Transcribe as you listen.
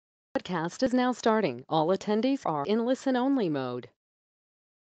Podcast is now starting. All attendees are in listen-only mode.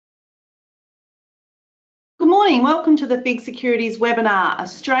 Good morning. Welcome to the Big Securities webinar,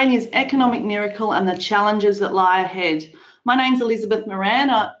 Australia's Economic Miracle and the Challenges that Lie Ahead. My name's Elizabeth Moran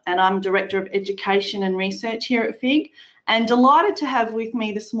and I'm Director of Education and Research here at FIG, and delighted to have with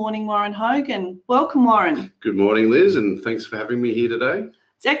me this morning Warren Hogan. Welcome, Warren. Good morning, Liz, and thanks for having me here today.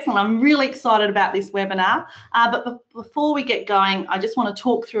 It's excellent. I'm really excited about this webinar, but before we get going, I just want to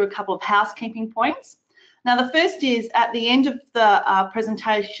talk through a couple of housekeeping points. Now, the first is at the end of the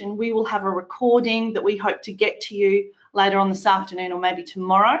presentation, we will have a recording that we hope to get to you later on this afternoon or maybe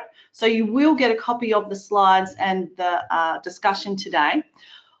tomorrow. So you will get a copy of the slides and the discussion today.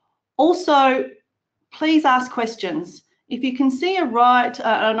 Also, please ask questions. If you can see an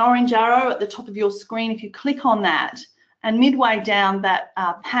orange arrow at the top of your screen, if you click on that, and midway down that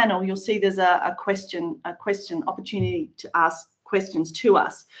panel, you'll see there's a question opportunity to ask questions to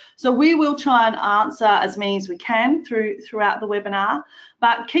us. So we will try and answer as many as we can throughout the webinar,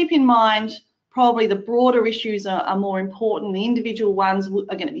 but keep in mind probably the broader issues are more important. The individual ones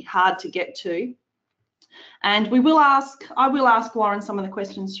are going to be hard to get to. And I will ask Warren some of the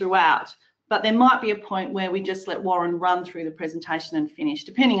questions throughout, but there might be a point where we just let Warren run through the presentation and finish,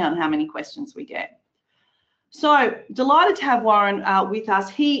 depending on how many questions we get. So delighted to have Warren with us.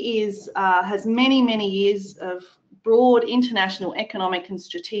 He has many years of broad international economic and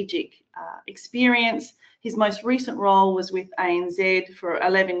strategic experience. His most recent role was with ANZ for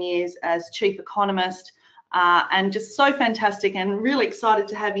 11 years as chief economist, and just so fantastic and really excited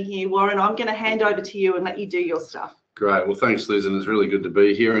to have you here, Warren. I'm going to hand over to you and let you do your stuff. Great. Well, thanks, Liz, and it's really good to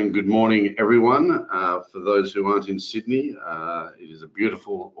be here. And good morning, everyone. For those who aren't in Sydney, it is a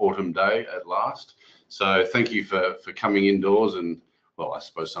beautiful autumn day at last. So thank you for coming indoors, and well, I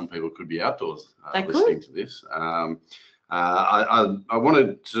suppose some people could be outdoors listening to this. I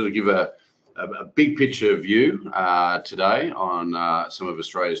wanted to sort of give a big picture view today on some of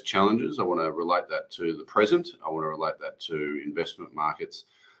Australia's challenges. I want to relate that to the present. I want to relate that to investment markets,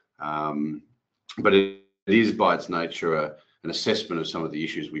 but it is by its nature an assessment of some of the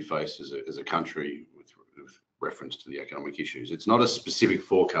issues we face as a country with reference to the economic issues. It's not a specific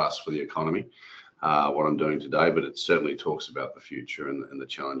forecast for the economy, what I'm doing today, but it certainly talks about the future and the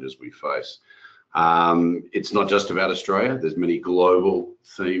challenges we face. It's not just about Australia. There's many global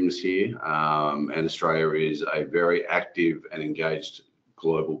themes here, and Australia is a very active and engaged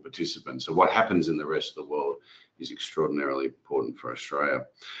global participant. So what happens in the rest of the world is extraordinarily important for Australia.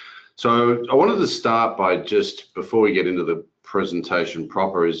 So I wanted to start by just, before we get into the presentation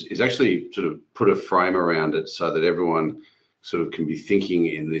proper, is actually sort of put a frame around it so that everyone sort of can be thinking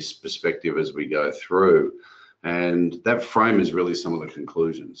in this perspective as we go through. And that frame is really some of the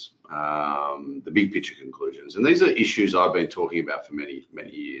conclusions, the big picture conclusions. And these are issues I've been talking about for many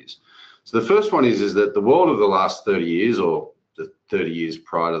years. So the first one is that the world of the last 30 years, or the 30 years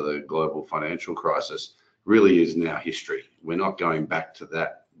prior to the global financial crisis, really is now history. We're not going back to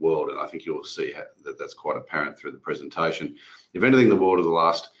that world, and I think you'll see that that's quite apparent through the presentation. If anything, the world of the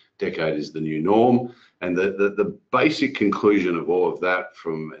last decade is the new norm, and the basic conclusion of all of that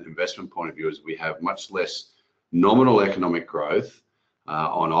from an investment point of view is we have much less nominal economic growth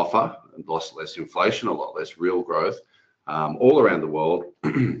on offer, and a lot less inflation, a lot less real growth all around the world,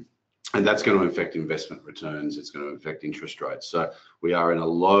 and that's going to affect investment returns. It's going to affect interest rates. So we are in a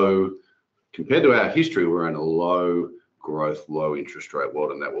low, compared to our history, we're in a low growth, low interest rate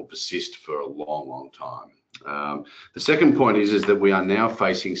world, and that will persist for a long time. The second point is that we are now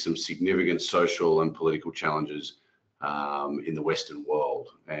facing some significant social and political challenges in the Western world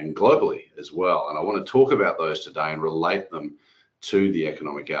and globally as well. And I want to talk about those today and relate them to the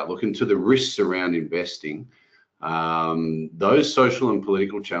economic outlook and to the risks around investing. Those social and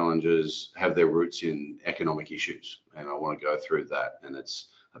political challenges have their roots in economic issues, and I want to go through that. And it's,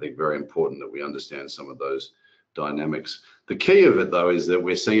 I think, very important that we understand some of those dynamics. The key of it, though, is that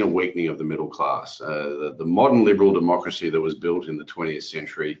we're seeing a weakening of the middle class. The modern liberal democracy that was built in the 20th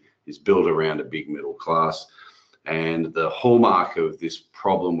century is built around a big middle class. And the hallmark of this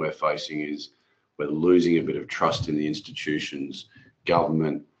problem we're facing is we're losing a bit of trust in the institutions,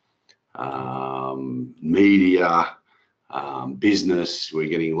 government, media, business. We're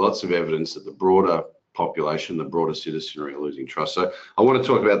getting lots of evidence that the broader population, the broader citizenry are losing trust. So I want to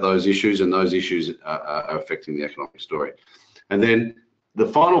talk about those issues, and those issues are affecting the economic story. And then the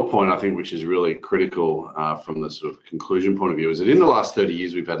final point, I think, which is really critical from the sort of conclusion point of view, is that in the last 30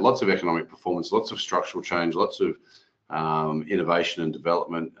 years, we've had lots of economic performance, lots of structural change, lots of innovation and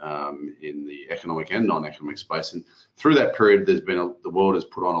development in the economic and non-economic space. And through that period, the world has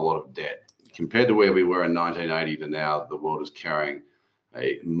put on a lot of debt. Compared to where we were in 1980 to now, the world is carrying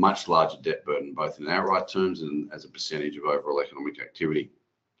a much larger debt burden, both in outright terms and as a percentage of overall economic activity.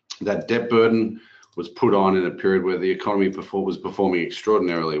 That debt burden was put on in a period where the economy was performing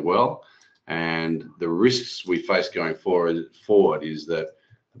extraordinarily well, and the risks we face going forward is that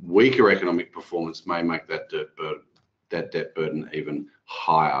weaker economic performance may make that debt burden even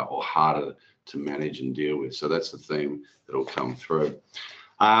higher or harder to manage and deal with. So that's the theme that will come through.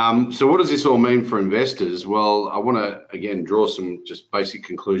 So what does this all mean for investors? Well, I want to, again, draw some just basic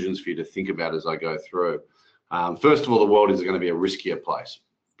conclusions for you to think about as I go through. First of all, the world is going to be a riskier place.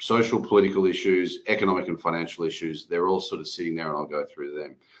 Social, political issues, economic and financial issues, they're all sort of sitting there, and I'll go through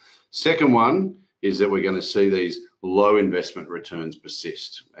them. Second one is that we're going to see these low investment returns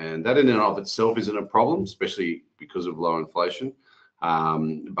persist. And that in and of itself isn't a problem, especially because of low inflation.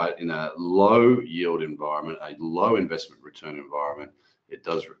 But in a low yield environment, a low investment return environment, it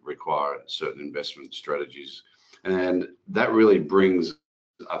does require certain investment strategies. And that really brings,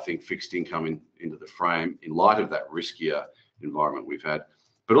 I think, fixed income into the frame in light of that riskier environment we've had.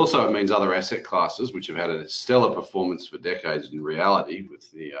 But also it means other asset classes, which have had a stellar performance for decades in reality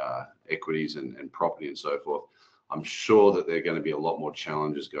with the equities and property and so forth. I'm sure that there are going to be a lot more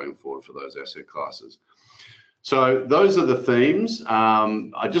challenges going forward for those asset classes. So those are the themes.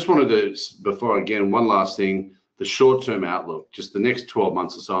 I just wanted to, before again, one last thing, the short-term outlook, just the next 12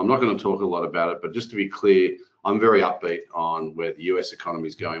 months or so. I'm not going to talk a lot about it, but just to be clear, I'm very upbeat on where the US economy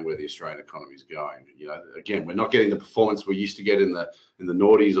is going, where the Australian economy is going. You know, again, we're not getting the performance we used to get in the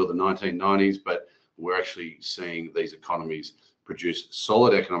noughties or the 1990s, but we're actually seeing these economies produce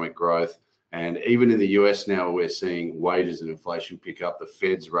solid economic growth. And even in the US now, we're seeing wages and inflation pick up. The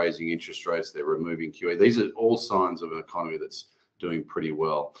Fed's raising interest rates. They're removing QE. These are all signs of an economy that's doing pretty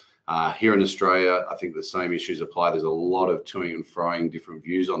well. Here in Australia, I think the same issues apply. There's a lot of toing and froing, different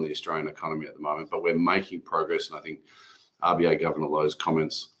views on the Australian economy at the moment, but we're making progress. And I think RBA Governor Lowe's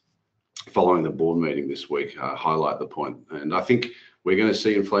comments following the board meeting this week highlight the point. And I think we're going to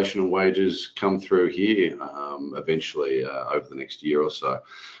see inflation and wages come through here eventually over the next year or so.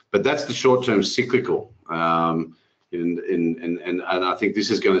 But that's the short-term cyclical. And I think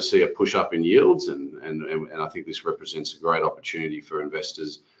this is going to see a push up in yields, and I think this represents a great opportunity for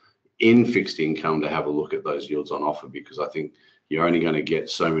investors in fixed income to have a look at those yields on offer, because I think you're only going to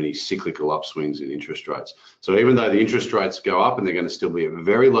get so many cyclical upswings in interest rates. So even though the interest rates go up, and they're going to still be at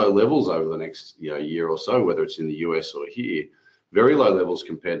very low levels over the next year or so, whether it's in the US or here, very low levels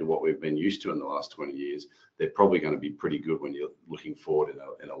compared to what we've been used to in the last 20 years, they're probably going to be pretty good when you're looking forward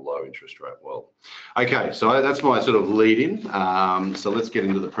in a low interest rate world. Okay, so that's my sort of lead in. So let's get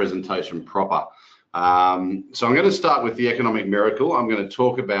into the presentation proper. So I'm going to start with the economic miracle. I'm going to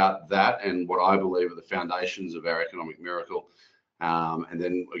talk about that and what I believe are the foundations of our economic miracle. And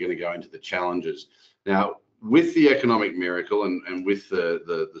then we're going to go into the challenges. Now, with the economic miracle and with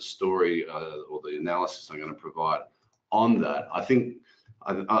the story or the analysis I'm going to provide on that, I think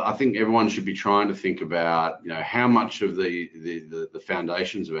everyone should be trying to think about, how much of the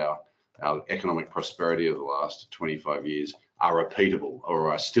foundations of our economic prosperity of the last 25 years are repeatable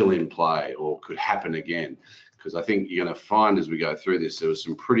or are still in play or could happen again. Because I think you're going to find as we go through this, there were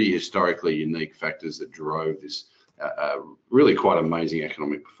some pretty historically unique factors that drove this really quite amazing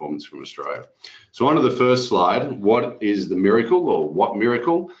economic performance from Australia. So on to the first slide, what is the miracle, or what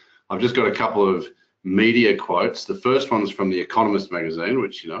miracle? I've just got a couple of media quotes. The first one's from The Economist magazine,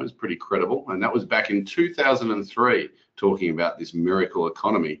 which is pretty credible, and that was back in 2003, talking about this miracle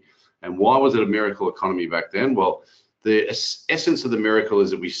economy. And why was it a miracle economy back then? Well, the essence of the miracle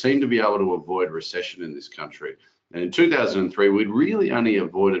is that we seem to be able to avoid recession in this country. And in 2003, we'd really only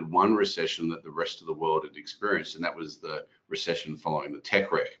avoided one recession that the rest of the world had experienced, and that was the recession following the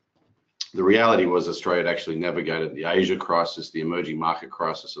tech wreck. The reality was Australia had actually navigated the Asia crisis, the emerging market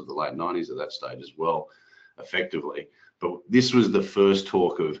crisis of the late 90s at that stage as well, effectively. But this was the first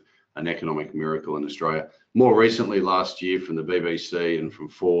talk of an economic miracle in Australia. More recently, last year, from the BBC and from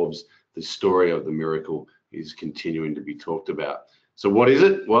Forbes, the story of the miracle is continuing to be talked about. So what is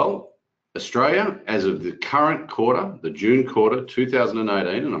it? Well, Australia, as of the current quarter, the June quarter,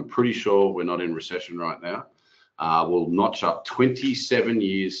 2018, and I'm pretty sure we're not in recession right now, will notch up 27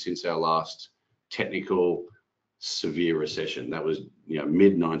 years since our last technical severe recession. That was,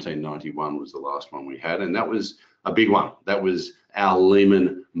 mid-1991 was the last one we had, and that was a big one. That was our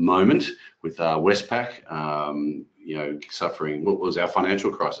Lehman moment with Westpac, suffering. What was our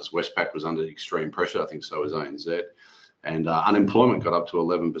financial crisis? Westpac was under extreme pressure. I think so was ANZ. And unemployment got up to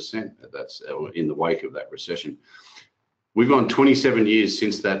 11%. That's in the wake of that recession. We've gone 27 years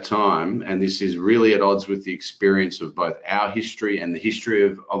since that time, and this is really at odds with the experience of both our history and the history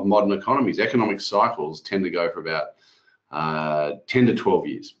of modern economies. Economic cycles tend to go for about 10 to 12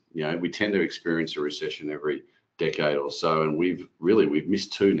 years. You know, we tend to experience a recession every decade or so, and we've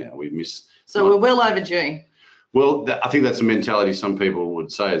missed two now. We've missed. So we're well overdue. Well, I think that's a mentality some people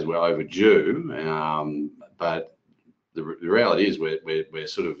would say is we're overdue, but the reality is we're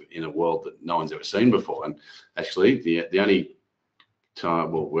sort of in a world that no one's ever seen before. And actually, the only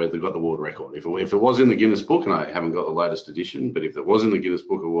time, well, where they've got the world record. If it was in the Guinness Book, and I haven't got the latest edition, but if it was in the Guinness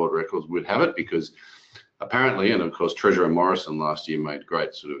Book of World Records, we'd have it, because apparently, and of course, Treasurer Morrison last year made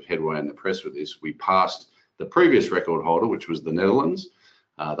great sort of headway in the press with this. We passed the previous record holder, which was the Netherlands.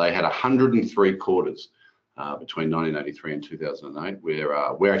 They had 103 quarters between 1983 and 2008.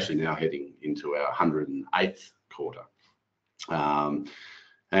 We're actually now heading into our 108th quarter.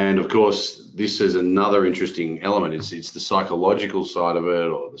 And of course, this is another interesting element. It's the psychological side of it,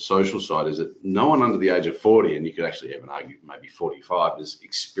 or the social side, is that no one under the age of 40, and you could actually even argue maybe 45, has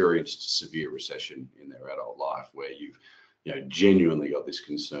experienced severe recession in their adult life, where you've genuinely got this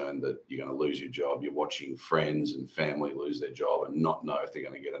concern that you're going to lose your job. You're watching friends and family lose their job and not know if they're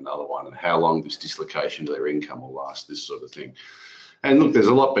going to get another one, and how long this dislocation to their income will last, this sort of thing. And look, there's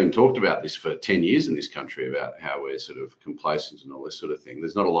a lot been talked about this for 10 years in this country, about how we're sort of complacent and all this sort of thing.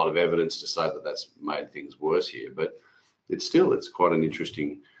 There's not a lot of evidence to say that that's made things worse here, but it's quite an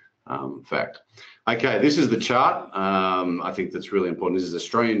interesting fact. Okay, this is the chart. I think that's really important. This is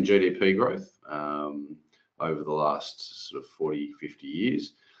Australian GDP growth over the last sort of 40, 50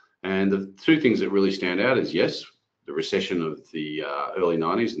 years. And the two things that really stand out is, yes, the recession of the early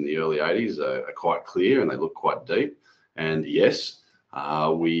 90s and the early 80s are quite clear, and they look quite deep. And yes,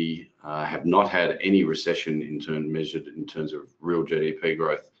 we have not had any recession measured in terms of real GDP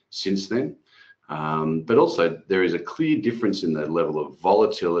growth since then. But also, there is a clear difference in the level of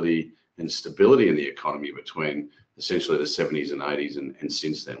volatility and stability in the economy between essentially the 70s and 80s and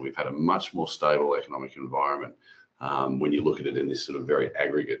since then. We've had a much more stable economic environment when you look at it in this sort of very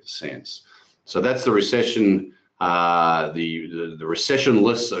aggregate sense. So that's the recession, the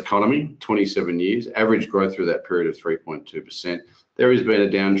recessionless economy, 27 years, average growth through that period of 3.2%. There has been a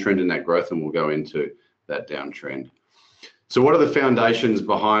downtrend in that growth, and we'll go into that downtrend. So what are the foundations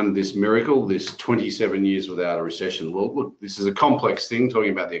behind this miracle, this 27 years without a recession? Well, look, this is a complex thing,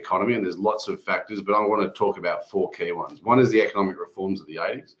 talking about the economy, and there's lots of factors, but I want to talk about four key ones. One is the economic reforms of the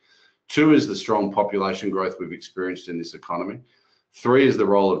 80s. Two is the strong population growth we've experienced in this economy. Three is the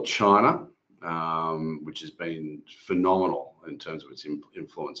role of China, which has been phenomenal in terms of its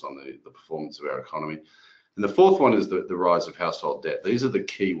influence on the performance of our economy. And the fourth one is the rise of household debt. These are the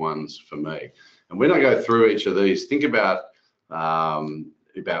key ones for me. And when I go through each of these, think about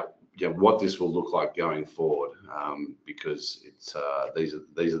what this will look like going forward, because these are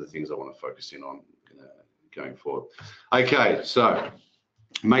the things I want to focus in on going forward. Okay, so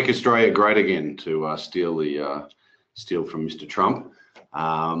make Australia great again, to steal from Mr. Trump.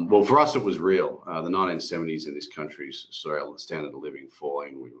 Well, for us, it was real. The 1970s in this country saw our standard of living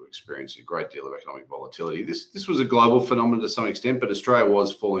falling. We were experiencing a great deal of economic volatility. This was a global phenomenon to some extent, but Australia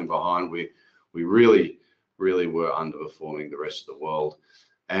was falling behind. We really were underperforming the rest of the world.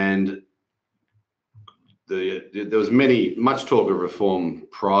 And there was much talk of reform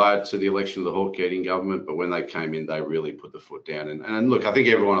prior to the election of the Hawke-Keating government, but when they came in, they really put the foot down. And look, I think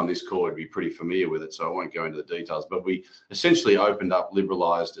everyone on this call would be pretty familiar with it, so I won't go into the details, but we essentially opened up,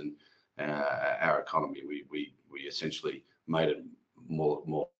 liberalised our economy. We essentially made it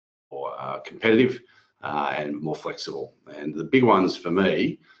more competitive and more flexible. And the big ones for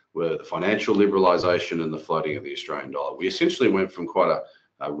me were the financial liberalisation and the floating of the Australian dollar. We essentially went from quite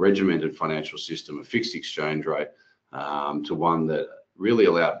a regimented financial system, a fixed exchange rate, to one that really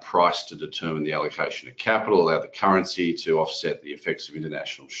allowed price to determine the allocation of capital, allowed the currency to offset the effects of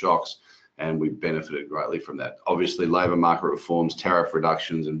international shocks, and we benefited greatly from that. Obviously, labour market reforms, tariff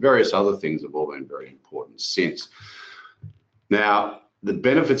reductions, and various other things have all been very important since. Now, the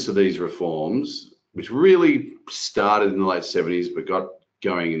benefits of these reforms, which really started in the late 70s but got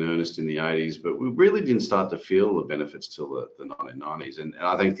going in earnest in the 80s, but we really didn't start to feel the benefits till the 1990s. And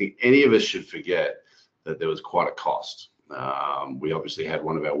I don't think any of us should forget that there was quite a cost. We obviously had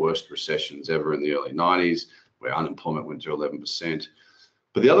one of our worst recessions ever in the early 90s, where unemployment went to 11%.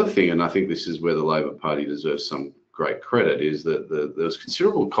 But the other thing, and I think this is where the Labor Party deserves some great credit, is that there was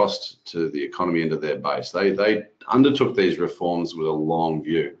considerable cost to the economy and to their base. They undertook these reforms with a long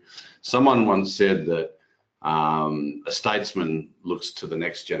view. Someone once said that a statesman looks to the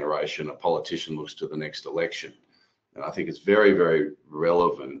next generation, a politician looks to the next election. And I think it's very, very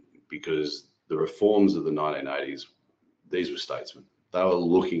relevant, because the reforms of the 1980s, these were statesmen. They were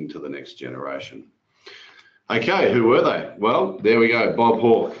looking to the next generation. Okay, who were they? Well, there we go, Bob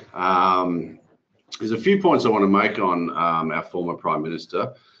Hawke. There's a few points I want to make on our former Prime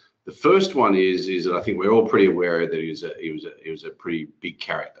Minister. The first one is that I think we're all pretty aware that he was a pretty big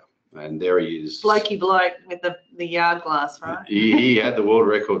character, and there he is. Blokey bloke with the yard glass, right? He had the world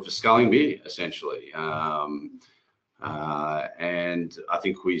record for sculling beer, essentially. And I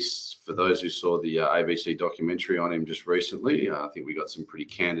think for those who saw the ABC documentary on him just recently, I think we got some pretty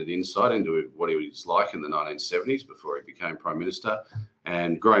candid insight into what he was like in the 1970s before he became Prime Minister.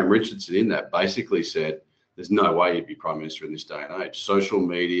 And Graham Richardson in that basically said, there's no way he'd be Prime Minister in this day and age. Social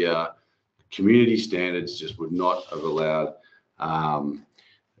media, community standards just would not have allowed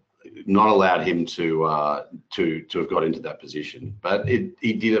him to have got into that position. But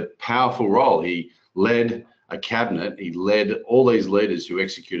he did a powerful role. He led a cabinet. He led all these leaders who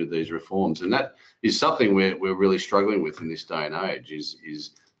executed these reforms, and that is something we're really struggling with in this day and age.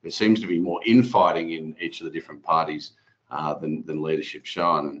 Is there seems to be more infighting in each of the different parties than leadership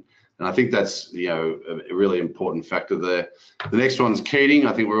shown, and I think that's a really important factor there. The next one's Keating.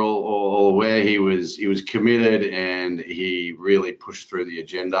 I think we're all aware he was committed and he really pushed through the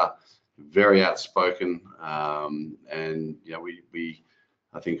agenda. Very outspoken, and we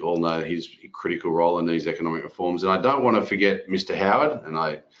I think all know his critical role in these economic reforms. And I don't want to forget Mr. Howard, and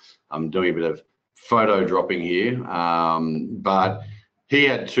I'm doing a bit of photo dropping here, but he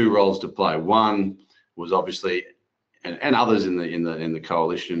had two roles to play. One was obviously, and others in the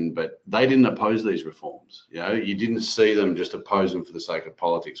coalition, but they didn't oppose these reforms. You didn't see them just oppose them for the sake of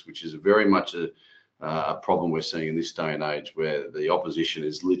politics, which is very much a problem we're seeing in this day and age, where the opposition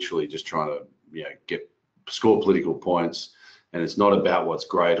is literally just trying to score political points. And it's not about what's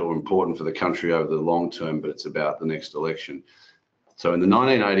great or important for the country over the long term, but it's about the next election. So in the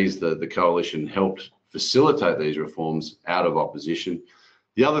 1980s, the coalition helped facilitate these reforms out of opposition.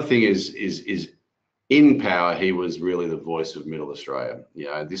 The other thing is in power, he was really the voice of Middle Australia.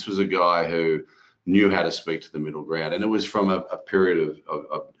 This was a guy who knew how to speak to the middle ground, and it was from a period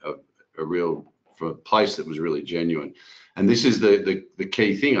from a place that was really genuine. And this is the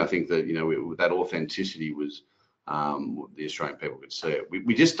key thing. I think that that authenticity was. The Australian people could see it.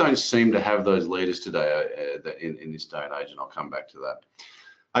 We just don't seem to have those leaders today in this day and age, and I'll come back to that.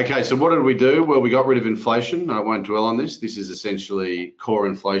 Okay, so what did we do? Well, we got rid of inflation. I won't dwell on this. This is essentially core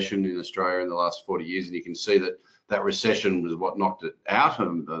inflation in Australia in the last 40 years, and you can see that recession was what knocked it out,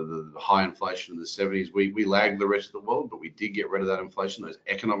 and the high inflation in the 70s. We lagged the rest of the world, but we did get rid of that inflation. Those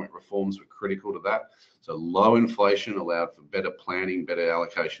economic reforms were critical to that. So low inflation allowed for better planning, better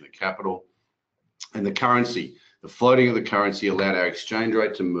allocation of capital, and the currency. The floating of the currency allowed our exchange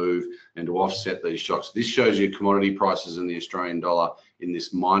rate to move and to offset these shocks. This shows you commodity prices in the Australian dollar in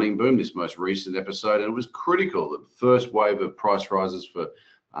this mining boom, this most recent episode, and it was critical. The first wave of price rises for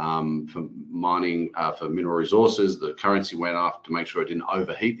mining, for mineral resources, the currency went up to make sure it didn't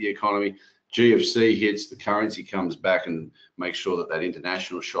overheat the economy. GFC hits, the currency comes back and makes sure that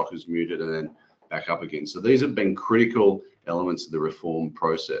international shock is muted and then back up again. So these have been critical elements of the reform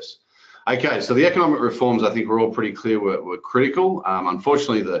process. Okay, so the economic reforms, I think we're all pretty clear were critical.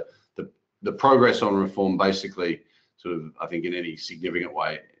 Unfortunately, the progress on reform basically sort of, I think in any significant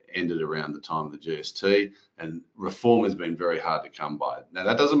way, ended around the time of the GST, and reform has been very hard to come by. Now,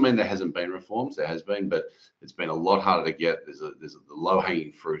 that doesn't mean there hasn't been reforms, there has been, but it's been a lot harder to get. The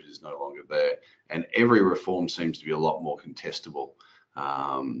low-hanging fruit is no longer there, and every reform seems to be a lot more contestable.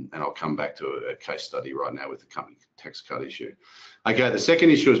 And I'll come back to a case study right now with the company tax cut issue. Okay, the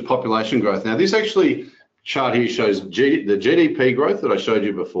second issue is population growth. Now, this actually chart here shows the GDP growth that I showed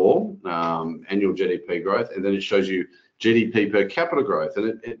you before, annual GDP growth, and then it shows you GDP per capita growth.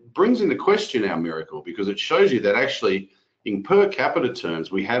 And it brings into question our miracle, because it shows you that actually in per capita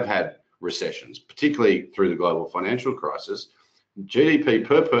terms, we have had recessions, particularly through the global financial crisis. GDP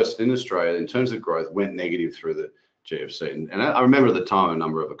per person in Australia in terms of growth went negative through the GFC. And I remember at the time a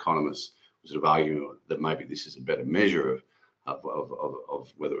number of economists were sort of arguing that maybe this is a better measure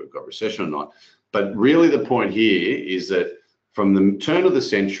of whether we've got recession or not. But really the point here is that from the turn of the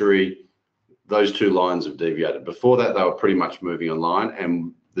century, those two lines have deviated. Before that, they were pretty much moving in line.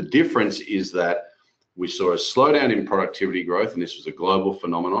 And the difference is that we saw a slowdown in productivity growth, and this was a global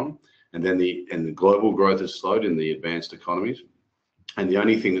phenomenon. And then the global growth has slowed in the advanced economies. And the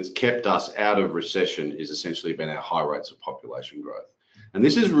only thing that's kept us out of recession is essentially been our high rates of population growth. And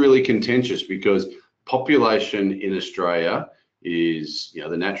this is really contentious, because population in Australia is,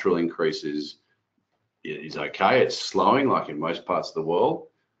 the natural increase is okay. It's slowing like in most parts of the world.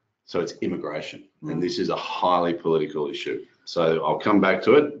 So it's immigration. And this is a highly political issue. So I'll come back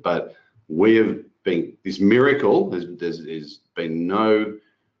to it, but we have been, this miracle has been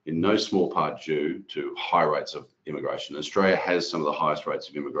in no small part due to high rates of immigration. Australia has some of the highest rates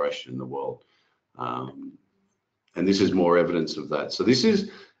of immigration in the world. And this is more evidence of that. So this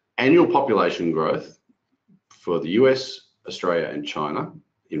is annual population growth for the US, Australia, and China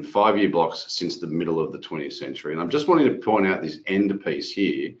in 5-year blocks since the middle of the 20th century. And I'm just wanting to point out this end piece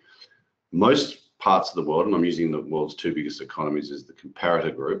here. Most parts of the world, and I'm using the world's 2 biggest economies as the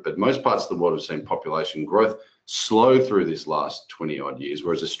comparator group, but most parts of the world have seen population growth slow through this last 20 odd years,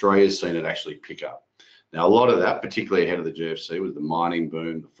 whereas Australia's seen it actually pick up. Now, a lot of that, particularly ahead of the GFC, was the mining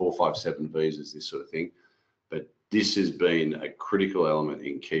boom, the 457 visas, this sort of thing. But this has been a critical element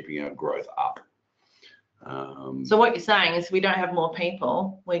in keeping our growth up. So what you're saying is, we don't have more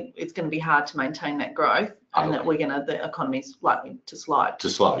people, it's going to be hard to maintain that growth, and that the economy's likely to slide.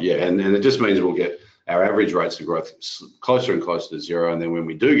 Yeah. And it just means we'll get our average rates of growth closer and closer to zero. And then when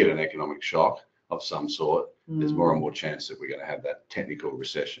we do get an economic shock of some sort, there's more and more chance that we're going to have that technical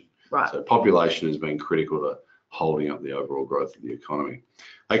recession. Right. So population has been critical to holding up the overall growth of the economy.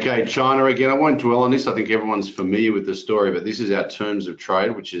 Okay, China again, I won't dwell on this. I think everyone's familiar with the story, but this is our terms of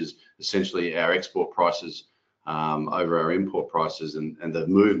trade, which is essentially our export prices over our import prices, and the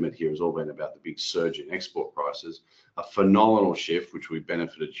movement here has all been about the big surge in export prices. A phenomenal shift, which we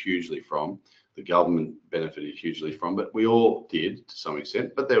benefited hugely from. The government benefited hugely from, but we all did to some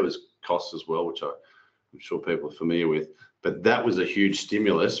extent, but there was costs as well, which I'm sure people are familiar with. But that was a huge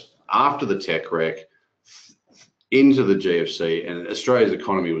stimulus after the tech wreck into the GFC, and Australia's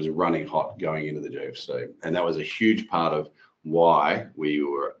economy was running hot going into the GFC, and that was a huge part of why we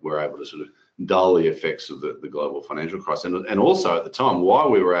were able to sort of dull the effects of the global financial crisis, and also at the time why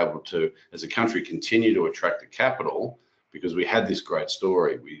we were able to, as a country, continue to attract the capital, because we had this great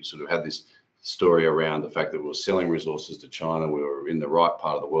story. We sort of had this story around the fact that we were selling resources to China. We were in the right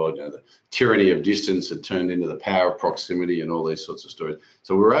part of the world. You know, the tyranny of distance had turned into the power of proximity and all these sorts of stories.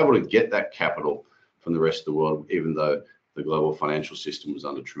 So we were able to get that capital from the rest of the world, even though the global financial system was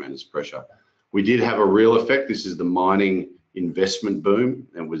under tremendous pressure. We did have a real effect. This is the mining investment boom,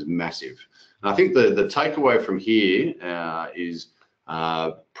 and it was massive. And I think the takeaway from here is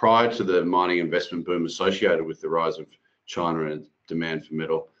prior to the mining investment boom associated with the rise of China and demand for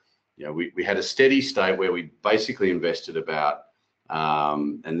metal, you know, we had a steady state where we basically invested about,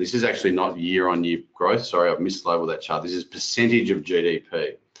 and this is actually not year-on-year growth. Sorry, I've mislabeled that chart. This is percentage of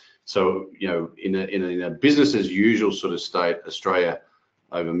GDP. So, you know, in a business as usual sort of state, Australia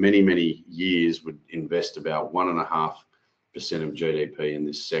over many, many years would invest about 1.5% of GDP in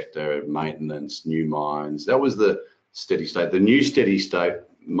this sector, maintenance, new mines. That was the steady state. The new steady state,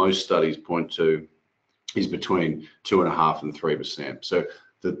 most studies point to, is between 2.5% and 3%. So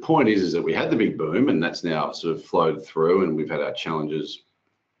the point is that we had the big boom, and that's now sort of flowed through, and we've had our challenges,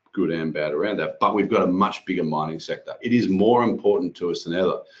 good and bad, around that, but we've got a much bigger mining sector. It is more important to us than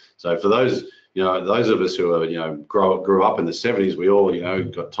ever. So for those, you know, those of us who are, you know, grew up in the 70s, we all, you know,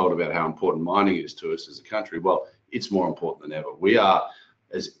 got told about how important mining is to us as a country. Well, it's more important than ever. We are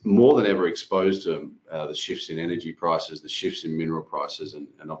more than ever exposed to the shifts in energy prices, the shifts in mineral prices, and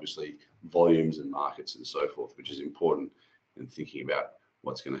obviously volumes and markets and so forth, which is important in thinking about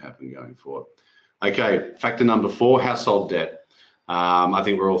what's going to happen going forward. Okay, factor number 4, household debt. I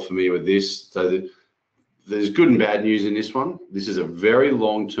think we're all familiar with this. So there's good and bad news in this one. This is a very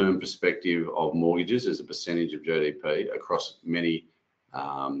long-term perspective of mortgages as a percentage of GDP across many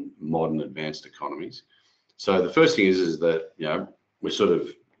modern advanced economies. So the first thing is that, you know, we're sort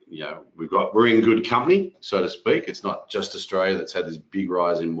of, you know, we're in good company, so to speak. It's not just Australia that's had this big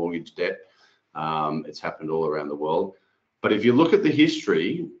rise in mortgage debt. It's happened all around the world. But if you look at the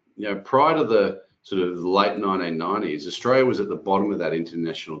history, you know, prior to the sort of the late 1990s, Australia was at the bottom of that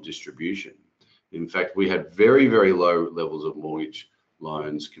international distribution. In fact, we had very, very low levels of mortgage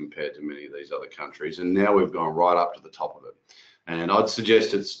loans compared to many of these other countries, and now we've gone right up to the top of it. And I'd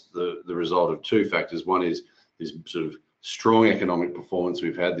suggest it's the result of 2 factors. One is this sort of strong economic performance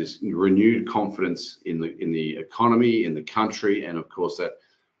we've had, this renewed confidence in the economy, in the country, and of course that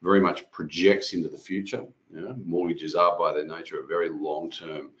very much projects into the future. You know, mortgages are by their nature a very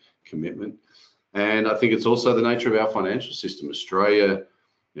long-term commitment. And I think it's also the nature of our financial system. Australia,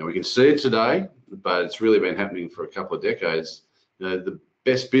 you know, we can see it today, but it's really been happening for a couple of decades. You know, the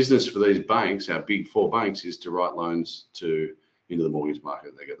best business for these banks, our big 4 banks, is to write loans into the mortgage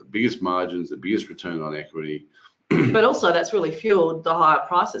market. They get the biggest margins, the biggest return on equity. But also that's really fueled the higher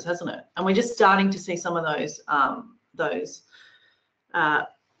prices, hasn't it? And we're just starting to see some of those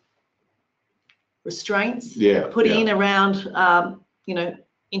restraints put in around, you know,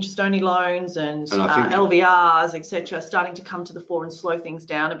 interest-only loans and LVRs, etc., starting to come to the fore and slow things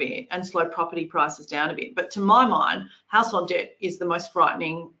down a bit and slow property prices down a bit. But to my mind, household debt is the most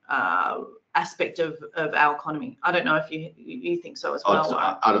frightening aspect of our economy. I don't know if you think so as well.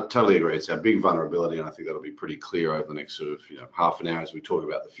 I totally agree. It's our big vulnerability, and I think that'll be pretty clear over the next sort of half an hour as we talk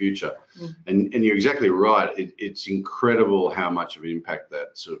about the future. And you're exactly right. It's incredible how much of an impact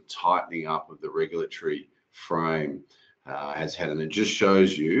that sort of tightening up of the regulatory frame has had, and it just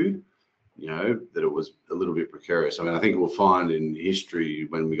shows you that it was a little bit precarious. I mean, I think we'll find in history,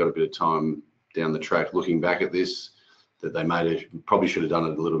 when we got a bit of time down the track looking back at this, that they probably should have done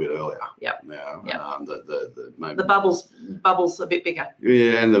it a little bit earlier. Yep. Maybe the bubbles a bit bigger.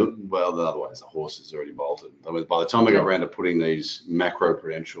 Yeah, and the other one is the horse has already bolted. I mean, by the time we got around to putting these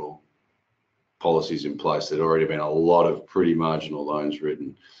macro-prudential policies in place, there'd already been a lot of pretty marginal loans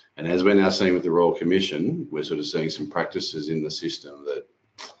written. And as we're now seeing with the Royal Commission, we're sort of seeing some practices in the system that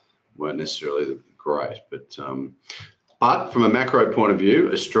weren't necessarily great. But from a macro point of view,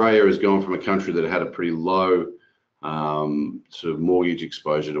 Australia has gone from a country that had a pretty low sort of mortgage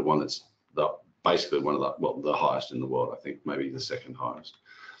exposure to one that's basically one of the highest in the world. I think maybe the second highest.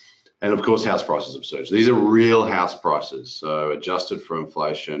 And of course, house prices have surged. These are real house prices, so adjusted for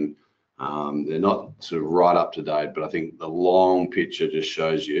inflation. They're not sort of right up to date, but I think the long picture just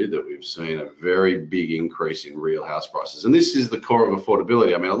shows you that we've seen a very big increase in real house prices. And this is the core of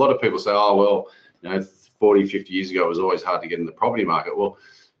affordability. I mean, a lot of people say, oh, well, 40, 50 years ago, it was always hard to get in the property market. Well,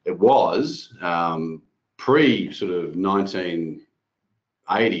 it was. Pre sort of 1980s,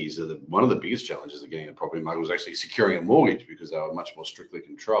 one of the biggest challenges of getting a property market was actually securing a mortgage, because they were much more strictly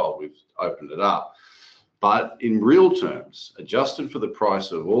controlled. We've opened it up. But in real terms, adjusted for the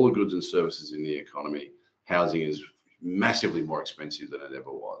price of all the goods and services in the economy, housing is massively more expensive than it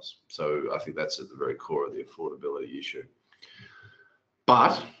ever was. So I think that's at the very core of the affordability issue.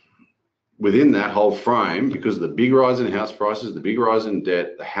 But within that whole frame, because of the big rise in house prices, the big rise in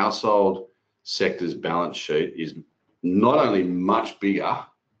debt, the household sector's balance sheet is not only much bigger,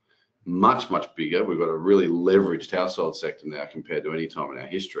 much bigger. We've got a really leveraged household sector now compared to any time in our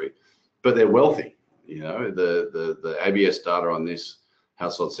history, but they're wealthy. The ABS data on this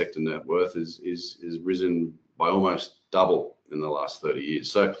household sector net worth is risen by almost double in the last 30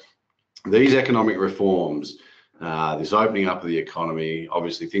 years. So these economic reforms, this opening up of the economy,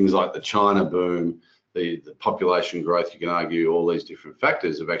 obviously things like the China boom, the population growth, you can argue all these different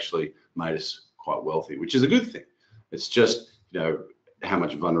factors have actually made us quite wealthy, which is a good thing. It's just, how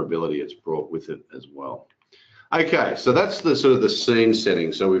much vulnerability it's brought with it as well. Okay, so that's the sort of the scene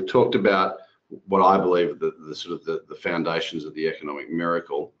setting. So we've talked about what I believe the foundations of the economic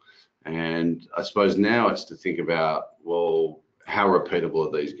miracle. And I suppose now it's to think about, well, how repeatable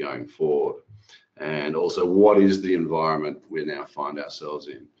are these going forward? And also, what is the environment we now find ourselves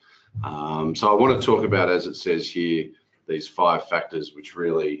in? So I want to talk about, as it says here, these 5 factors, which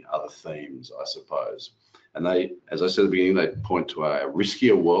really are the themes, I suppose. And they, as I said at the beginning, they point to a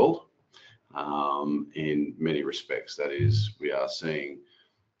riskier world in many respects. That is, we are seeing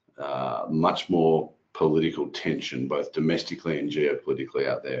much more political tension, both domestically and geopolitically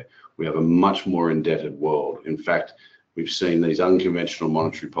out there. We have a much more indebted world. In fact, we've seen these unconventional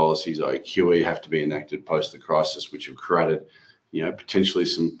monetary policies, like QE, have to be enacted post the crisis, which have created potentially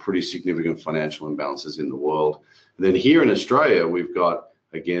some pretty significant financial imbalances in the world. And then here in Australia, we've got,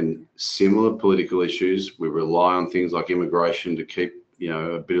 again, similar political issues. We rely on things like immigration to keep,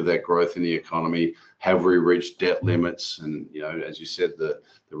 a bit of that growth in the economy. Have we reached debt limits? And, as you said, the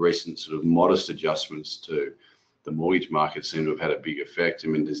recent sort of modest adjustments to the mortgage market seem to have had a big effect. I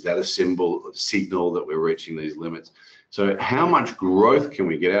mean, is that a signal that we're reaching these limits? So how much growth can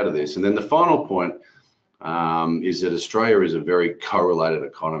we get out of this? And then the final point is that Australia is a very correlated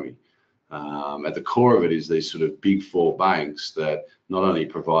economy. At the core of it is these sort of big 4 banks that not only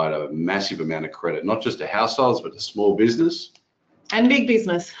provide a massive amount of credit, not just to households, but to small business. And big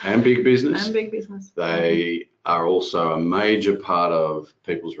business. And big business. And big business. They are also a major part of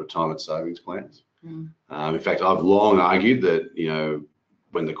people's retirement savings plans. In fact, I've long argued that,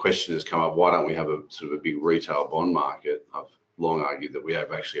 when the question has come up, why don't we have a sort of a big retail bond market? I've long argued that we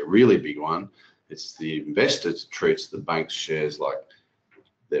have actually a really big one. It's the investor treats the bank's shares like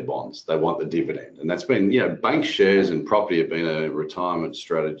their bonds. They want the dividend. And that's been, bank shares and property have been a retirement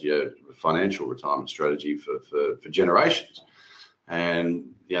strategy, a financial retirement strategy for generations. And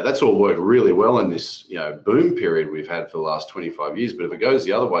that's all worked really well in this boom period we've had for the last 25 years. But if it goes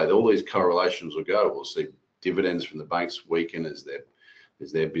the other way, all these correlations will go. We'll see dividends from the banks weaken as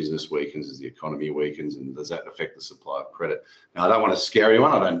their business weakens, as the economy weakens, and does that affect the supply of credit? Now, I don't want to scare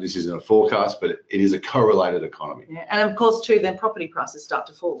anyone. This isn't a forecast, but it is a correlated economy. Yeah, and of course, too, then property prices start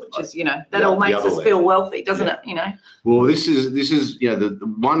to fall, which is, that all makes us feel wealthy, doesn't it? Well, this is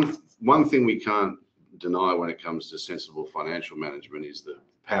the one thing we can't deny when it comes to sensible financial management is the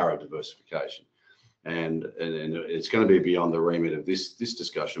power of diversification. And it's going to be beyond the remit of this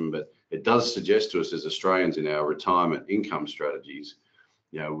discussion, but it does suggest to us as Australians in our retirement income strategies,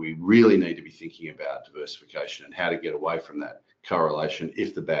 we really need to be thinking about diversification and how to get away from that correlation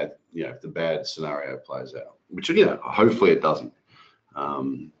if the bad scenario plays out, which hopefully it doesn't.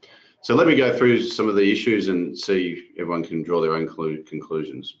 So let me go through some of the issues and see if everyone can draw their own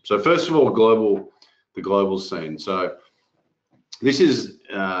conclusions. So first of all, the global scene. So this is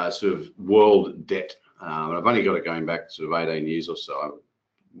sort of world debt. I've only got it going back sort of 18 years or so. I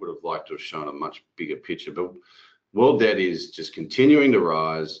would have liked to have shown a much bigger picture, but world debt is just continuing to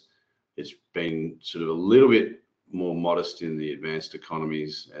rise. It's been sort of a little bit more modest in the advanced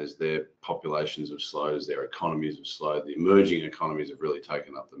economies as their populations have slowed, as their economies have slowed. The emerging economies have really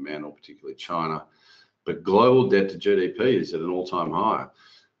taken up the mantle, particularly China. But global debt to GDP is at an all-time high.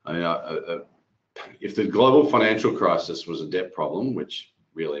 I mean, if the global financial crisis was a debt problem, which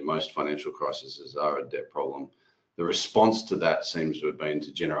really most financial crises are a debt problem, the response to that seems to have been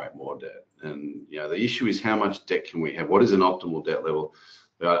to generate more debt. And the issue is, how much debt can we have? What is an optimal debt level?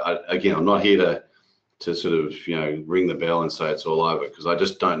 Again, I'm not here to sort of ring the bell and say it's all over, because I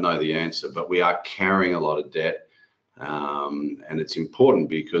just don't know the answer. But we are carrying a lot of debt, and it's important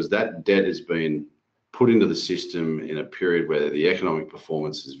because that debt has been put into the system in a period where the economic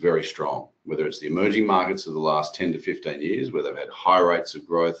performance is very strong, whether it's the emerging markets of the last 10 to 15 years, where they've had high rates of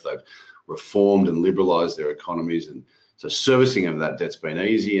growth, they've reformed and liberalized their economies, and so servicing of that debt's been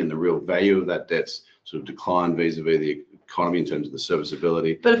easy, and the real value of that debt's sort of declined vis-a-vis the economy in terms of the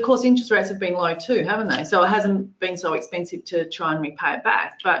serviceability. But of course, interest rates have been low too, haven't they? So it hasn't been so expensive to try and repay it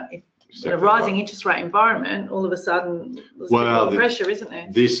back. But if in a rising interest rate environment, all of a sudden there's a bit of pressure, isn't there?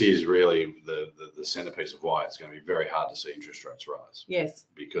 This is really the centerpiece of why it's going to be very hard to see interest rates rise. Yes.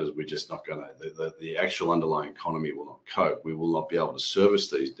 Because we're just not going to, the actual underlying economy will not cope. We will not be able to service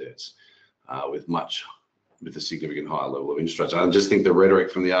these debts with a significant higher level of interest rates. I just think the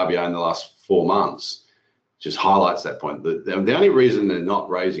rhetoric from the RBA in the last 4 months just highlights that point. The only reason they're not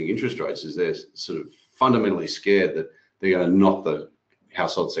raising interest rates is they're sort of fundamentally scared that they're going to knock the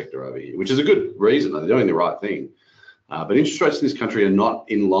household sector over here, which is a good reason. They're doing the right thing. But interest rates in this country are not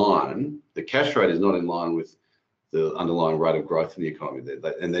in line. The cash rate is not in line with the underlying rate of growth in the economy.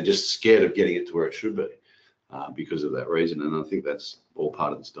 And they're just scared of getting it to where it should be because of that reason. And I think that's all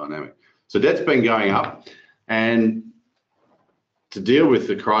part of this dynamic. So debt's been going up. And to deal with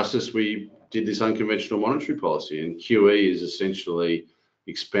the crisis, we did this unconventional monetary policy, and QE is essentially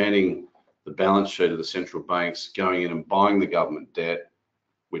expanding the balance sheet of the central banks, going in and buying the government debt,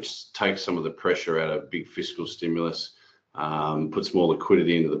 which takes some of the pressure out of big fiscal stimulus, puts more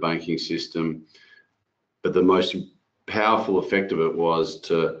liquidity into the banking system. But the most powerful effect of it was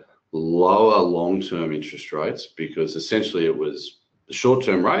to lower long-term interest rates, because essentially it was the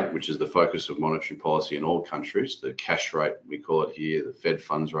short-term rate, which is the focus of monetary policy in all countries, the cash rate, we call it here, the Fed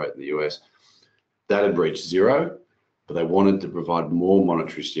funds rate in the US, that had reached zero, but they wanted to provide more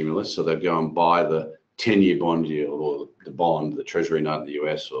monetary stimulus. So they'd go and buy the 10-year bond yield, or the bond, the treasury note in the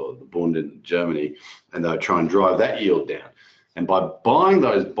US, or the Bund in Germany, and they'd try and drive that yield down. And by buying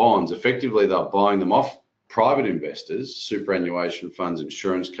those bonds, effectively they're buying them off private investors, superannuation funds,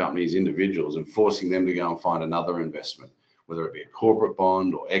 insurance companies, individuals, and forcing them to go and find another investment, whether it be a corporate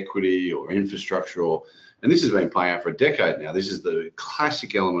bond or equity or infrastructure, and this has been playing out for a decade now. This is the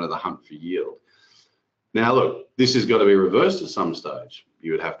classic element of the hunt for yield. Now, look, this has got to be reversed at some stage,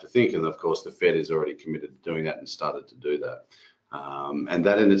 you would have to think, and of course the Fed is already committed to doing that and started to do that. And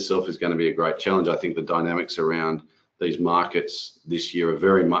that in itself is going to be a great challenge. I think the dynamics around these markets this year are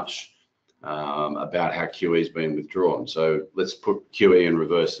very much about how QE has been withdrawn. So let's put QE in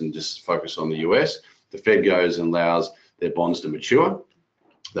reverse and just focus on the US. The Fed goes and allows their bonds to mature.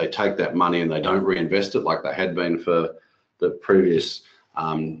 They take that money and they don't reinvest it like they had been for the previous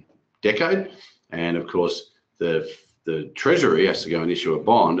decade. And of course, the Treasury has to go and issue a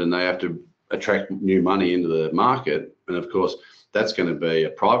bond, and they have to attract new money into the market. And of course, that's going to be a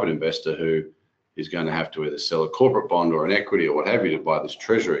private investor who is going to have to either sell a corporate bond or an equity or what have you to buy this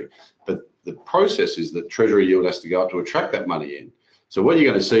Treasury. But the process is that Treasury yield has to go up to attract that money in. So what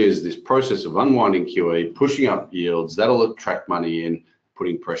you're going to see is this process of unwinding QE, pushing up yields, that'll attract money in,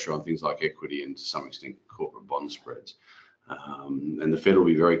 putting pressure on things like equity and to some extent corporate bond spreads. And the Fed will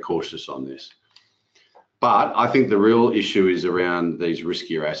be very cautious on this. But I think the real issue is around these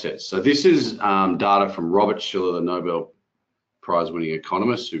riskier assets. So this is data from Robert Shiller, the Nobel Prize winning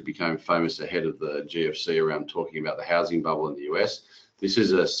economist who became famous ahead of the GFC around talking about the housing bubble in the US. This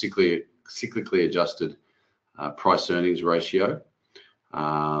is a cyclically adjusted price earnings ratio.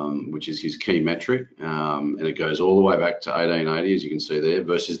 which is his key metric, and it goes all the way back to 1880, as you can see there,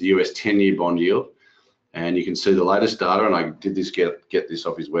 versus the US 10-year bond yield. And you can see the latest data, and I did this get this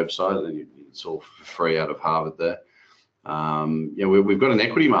off his website, and it's all free out of Harvard there. We've got an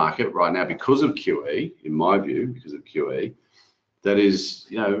equity market right now because of QE, in my view, because of QE, that is,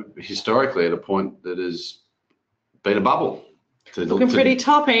 historically at a point that has been a bubble. Looking pretty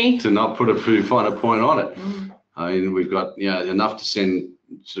toppy. To not put a pretty finer point on it. I mean, we've got enough to send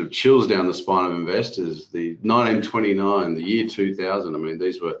sort of chills down the spine of investors. The 1929, the year 2000. I mean,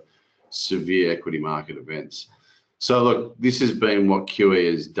 these were severe equity market events. So look, this has been what QE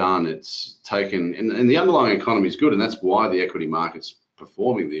has done. It's taken, and the underlying economy is good, and that's why the equity market's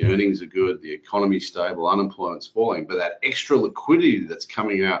performing. The earnings are good, the economy's stable, unemployment's falling, but that extra liquidity that's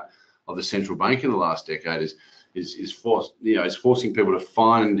coming out of the central bank in the last decade is forcing people to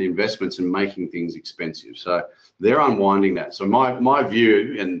find investments and making things expensive. So they're unwinding that. So my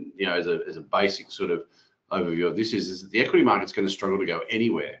view, and as a basic sort of overview of this is that the equity market's going to struggle to go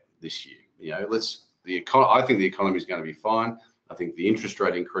anywhere this year. I think the economy is going to be fine. I think the interest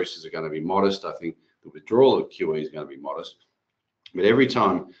rate increases are going to be modest. I think the withdrawal of QE is going to be modest. But every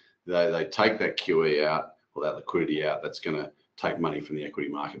time they take that QE out or that liquidity out, that's going to take money from the equity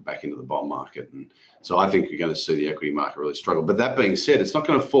market back into the bond market. And so I think you're going to see the equity market really struggle. But that being said, it's not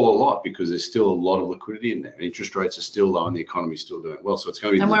going to fall a lot because there's still a lot of liquidity in there. Interest rates are still low and the economy's still doing well. So it's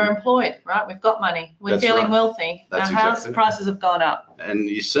going to be. And we're employed, right? We've got money. We're feeling wealthy. Our house prices have gone up. And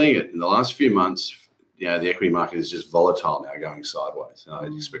you're seeing it in the last few months. The equity market is just volatile now, going sideways. And I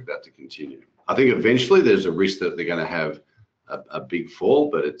expect that to continue. I think eventually there's a risk that they're going to have a big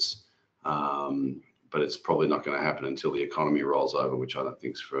fall, but it's probably not going to happen until the economy rolls over, which I don't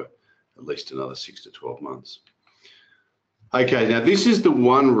think is for at least another 6 to 12 months. Okay, now this is the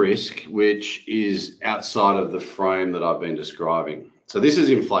one risk which is outside of the frame that I've been describing. So this is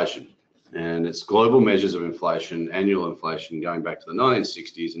inflation, and it's global measures of inflation, annual inflation going back to the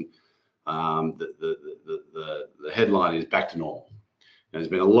 1960s, and the headline is back to normal. There's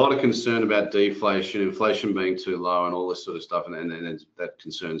been a lot of concern about deflation, inflation being too low, and all this sort of stuff, and that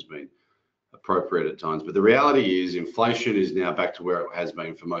concern's been appropriate at times. But the reality is inflation is now back to where it has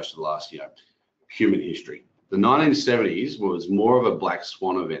been for most of the last human history. The 1970s was more of a black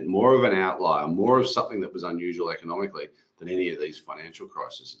swan event, more of an outlier, more of something that was unusual economically than any of these financial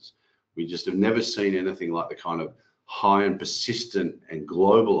crises. We just have never seen anything like the kind of high and persistent and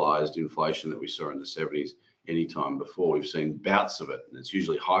globalized inflation that we saw in the 70s any time before. We've seen bouts of it, and it's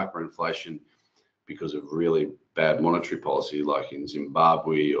usually hyperinflation because of really bad monetary policy, like in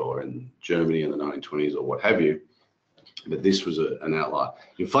Zimbabwe or in Germany in the 1920s or what have you. But this was an outlier.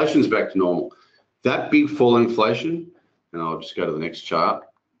 Inflation's back to normal. That big fall in inflation, and I'll just go to the next chart,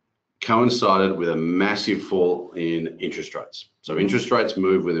 coincided with a massive fall in interest rates. So interest rates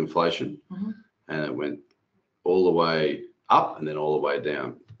move with inflation, and it went all the way up and then all the way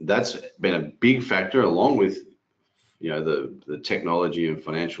down. That's been a big factor, along with the technology and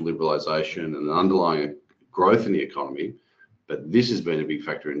financial liberalization and the underlying growth in the economy. But this has been a big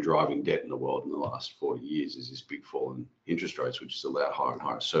factor in driving debt in the world in the last 40 years, is this big fall in interest rates, which has allowed higher and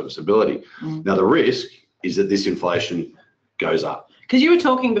higher serviceability. Now, the risk is that this inflation goes up. Because you were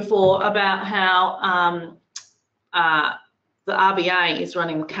talking before about how the RBA is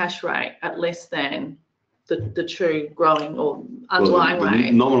running the cash rate at less than the true growing or underlying rate.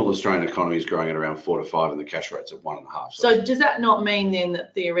 The nominal Australian economy is growing at around 4 to 5, and the cash rate's at 1.5. So does that not mean then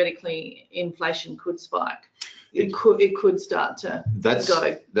that theoretically inflation could spike? It could start to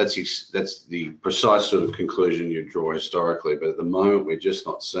go. That's the precise sort of conclusion you draw historically, but at the moment we're just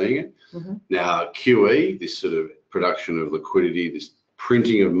not seeing it. Now QE, this sort of production of liquidity, this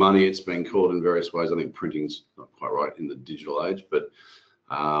printing of money, it's been called in various ways. I think printing's not quite right in the digital age, but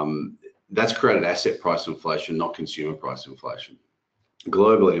that's created asset price inflation, not consumer price inflation.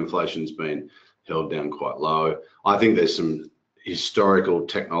 Globally, inflation's been held down quite low. I think there's some historical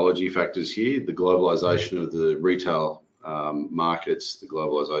technology factors here, the globalization of the retail markets, the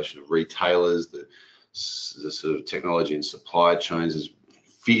globalization of retailers, the sort of technology and supply chains, there's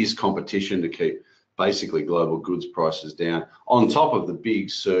fierce competition to keep basically global goods prices down, on top of the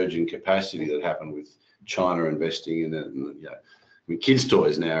big surge in capacity that happened with China investing in it. And, I mean, kids'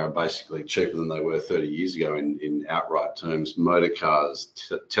 toys now are basically cheaper than they were 30 years ago in outright terms, motor cars,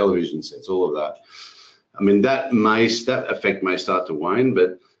 television sets, all of that. I mean, that effect may start to wane,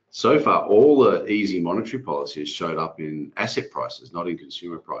 but so far all the easy monetary policy has showed up in asset prices, not in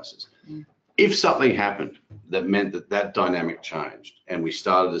consumer prices. If something happened that meant that dynamic changed and we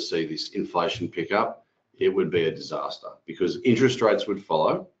started to see this inflation pick up, it would be a disaster, because interest rates would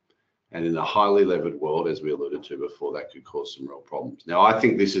follow. And in a highly levered world, as we alluded to before, that could cause some real problems. Now, I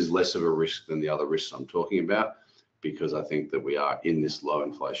think this is less of a risk than the other risks I'm talking about, because I think that we are in this low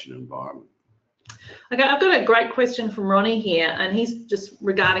inflation environment. Okay, I've got a great question from Ronnie here, and he's just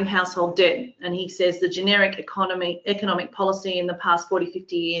regarding household debt. And he says the generic economic policy in the past 40,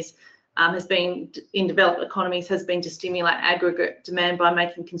 50 years has been, in developed economies, has been to stimulate aggregate demand by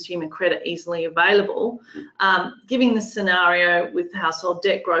making consumer credit easily available. Given the scenario with household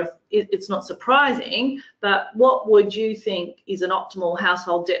debt growth, it's not surprising, but what would you think is an optimal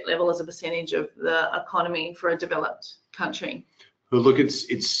household debt level as a percentage of the economy for a developed country? Well, look,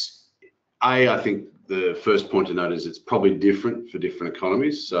 I think the first point to note is it's probably different for different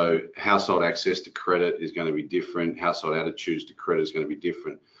economies. So household access to credit is going to be different. Household attitudes to credit is going to be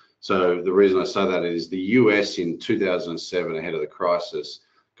different. So the reason I say that is the US in 2007, ahead of the crisis,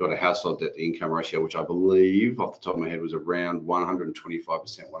 got a household debt to income ratio, which I believe off the top of my head was around 125%,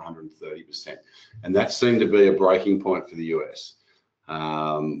 130%. And that seemed to be a breaking point for the US,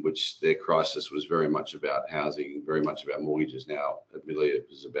 which their crisis was very much about housing, very much about mortgages. Now, admittedly, it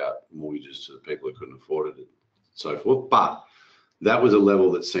was about mortgages to the people who couldn't afford it and so forth. But that was a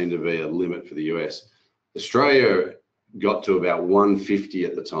level that seemed to be a limit for the US. Australia got to about 150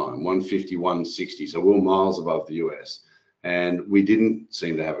 at the time, 150, 160. So we're miles above the US. And we didn't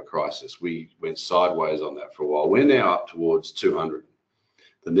seem to have a crisis. We went sideways on that for a while. We're now up towards 200.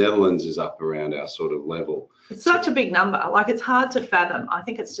 The Netherlands is up around our sort of level. It's such a big number. Like, it's hard to fathom. I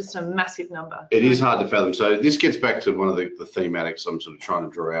think it's just a massive number. It is hard to fathom. So this gets back to one of the thematics I'm sort of trying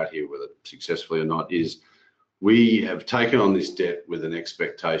to draw out here, whether successfully or not, is we have taken on this debt with an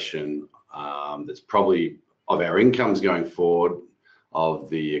expectation that's probably of our incomes going forward, of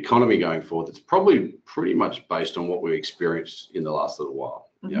the economy going forward, that's probably pretty much based on what we experienced in the last little while.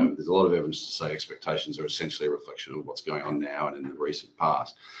 You know, there's a lot of evidence to say expectations are essentially a reflection of what's going on now and in the recent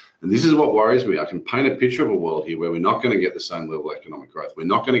past. And this is what worries me. I can paint a picture of a world here where we're not going to get the same level of economic growth. We're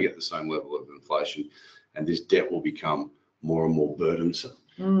not going to get the same level of inflation, and this debt will become more and more burdensome.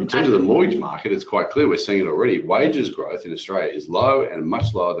 In terms of the mortgage market, it's quite clear. We're seeing it already. Wages growth in Australia is low, and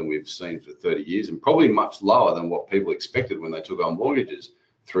much lower than we've seen for 30 years, and probably much lower than what people expected when they took on mortgages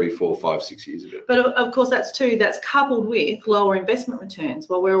 3, 4, 5, 6 years ago. But of course, that's coupled with lower investment returns.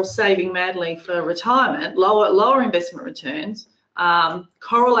 While we're all saving madly for retirement, lower investment returns,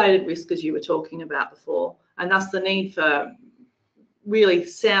 correlated risk, as you were talking about before, and thus the need for really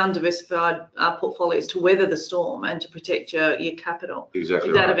sound, diversified portfolios to weather the storm and to protect your capital. Exactly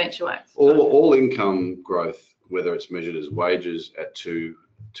if that right. eventuates. All income growth, whether it's measured as wages at 2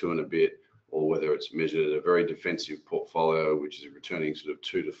 and a bit, or whether it's measured at a very defensive portfolio, which is returning sort of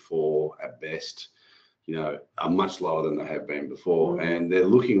 2 to 4 at best, you know, are much lower than they have been before. And they're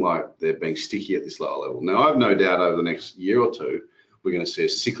looking like they're being sticky at this lower level. Now, I've no doubt over the next year or two, we're going to see a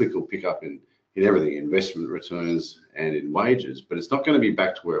cyclical pickup in everything, investment returns and in wages, but it's not going to be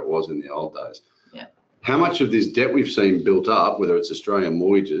back to where it was in the old days. Yeah. How much of this debt we've seen built up, whether it's Australian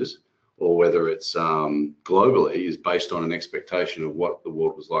mortgages or whether it's globally, is based on an expectation of what the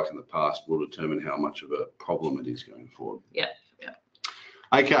world was like in the past, will determine how much of a problem it is going forward. Yeah.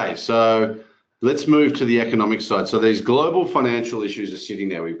 Okay, so let's move to the economic side. So these global financial issues are sitting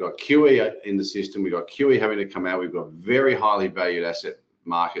there. We've got QE in the system. We've got QE having to come out. We've got very highly valued asset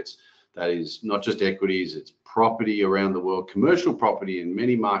markets. That is not just equities, it's property around the world. Commercial property in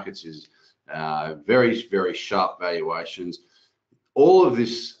many markets is very, very sharp valuations. All of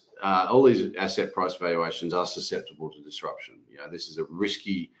this, all these asset price valuations are susceptible to disruption. You know, this is a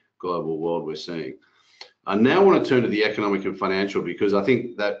risky global world we're seeing. I now want to turn to the economic and financial, because I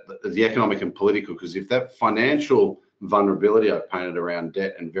think that the economic and political, because if that financial vulnerability I've painted around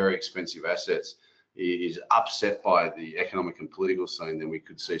debt and very expensive assets is upset by the economic and political scene, then we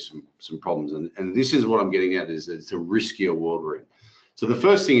could see some problems. And this is what I'm getting at, is that it's a riskier world we're in. So the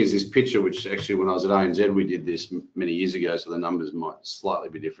first thing is this picture, which actually when I was at ANZ, we did this many years ago, so the numbers might slightly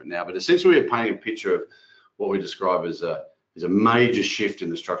be different now. But essentially we're painting a picture of what we describe as a major shift in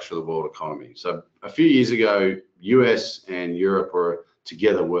the structure of the world economy. So a few years ago, US and Europe were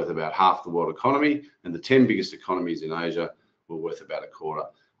together worth about half the world economy, and the 10 biggest economies in Asia were worth about a quarter.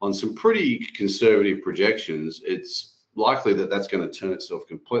 On some pretty conservative projections, it's likely that that's going to turn itself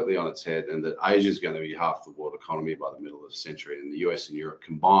completely on its head, and that Asia is going to be half the world economy by the middle of the century, and the US and Europe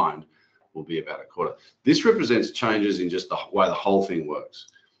combined will be about a quarter. This represents changes in just the way the whole thing works.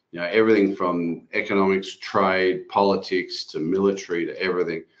 You know, everything from economics, trade, politics, to military, to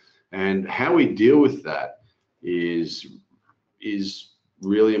everything. And how we deal with that is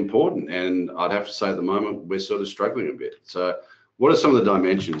really important. And I'd have to say at the moment, we're sort of struggling a bit. So what are some of the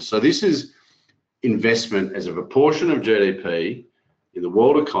dimensions? So this is investment as a proportion of GDP In the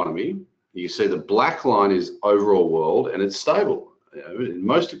world economy, you see the black line is overall world, and it's stable. In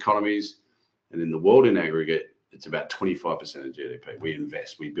most economies and in the world in aggregate, it's about 25% of GDP. We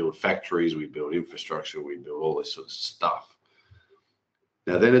invest, we build factories, we build infrastructure, we build all this sort of stuff.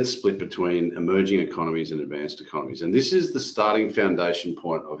 Now then it's split between emerging economies and advanced economies. And this is the starting foundation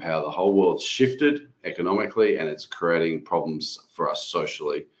point of how the whole world's shifted economically, and it's creating problems for us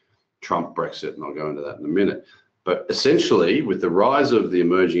socially. Trump, Brexit, and I'll go into that in a minute. But essentially, with the rise of the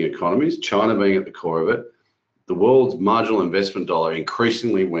emerging economies, China being at the core of it, the world's marginal investment dollar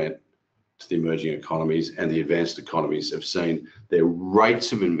increasingly went to the emerging economies, and the advanced economies have seen their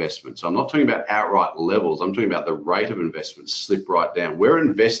rates of investment. So I'm not talking about outright levels, I'm talking about the rate of investment slip right down. We're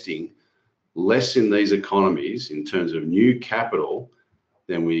investing less in these economies in terms of new capital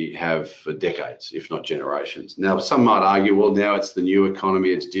than we have for decades, if not generations. Now, some might argue, well, now it's the new economy,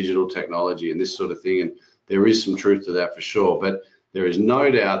 it's digital technology and this sort of thing, and there is some truth to that for sure, but there is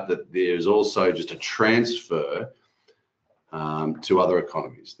no doubt that there's also just a transfer to other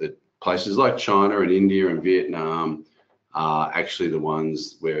economies, that places like China and India and Vietnam are actually the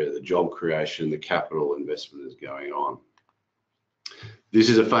ones where the job creation, the capital investment is going on. This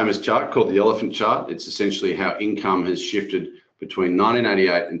is a famous chart called the elephant chart. It's essentially how income has shifted between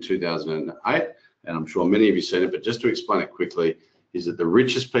 1988 and 2008, and I'm sure many of you seen it, but just to explain it quickly, is that the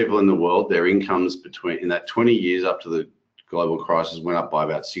richest people in the world, their incomes in that 20 years up to the global crisis went up by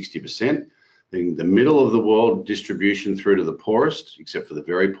about 60%. Then the middle of the world distribution through to the poorest, except for the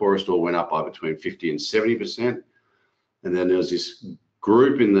very poorest, all went up by between 50 and 70%. And then there was this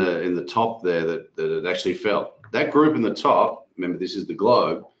group in the top there that it actually fell. That group in the top, remember this is the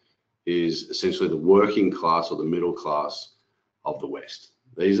globe, is essentially the working class or the middle class of the West.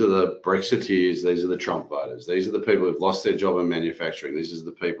 These are the Brexiteers, these are the Trump voters, these are the people who've lost their job in manufacturing, these are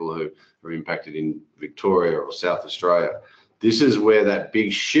the people who are impacted in Victoria or South Australia. This is where that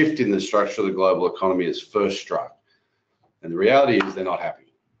big shift in the structure of the global economy is first struck. And the reality is they're not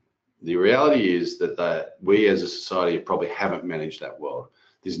happy. The reality is that we as a society probably haven't managed that world.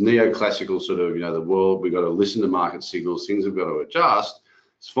 This neoclassical sort of, the world, we've got to listen to market signals, things have got to adjust,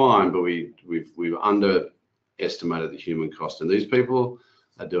 it's fine, but we've underestimated the human cost. And these people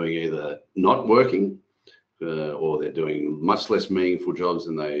are doing either not working or they're doing much less meaningful jobs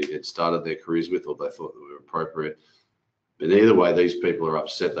than they had started their careers with or they thought they were appropriate. But either way, these people are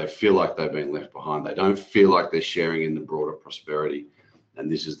upset. They feel like they've been left behind. They don't feel like they're sharing in the broader prosperity.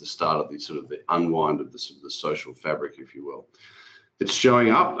 And this is the start of the unwind of the social fabric, if you will. It's showing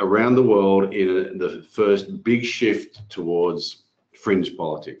up around the world in the first big shift towards fringe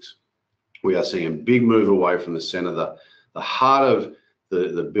politics. We are seeing a big move away from the center. The heart of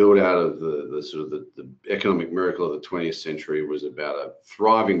the build out of the economic miracle of the 20th century was about a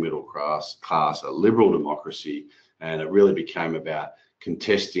thriving middle class, a liberal democracy, and it really became about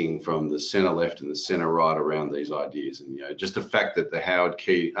contesting from the center left and the center right around these ideas. And just the fact that the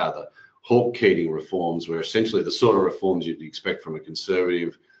Hawke-Keating reforms were essentially the sort of reforms you'd expect from a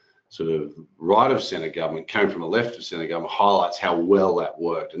conservative sort of right of center government came from a left of center government highlights how well that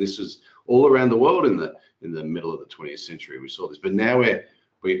worked. And this was all around the world in the middle of the 20th century. We saw this, but now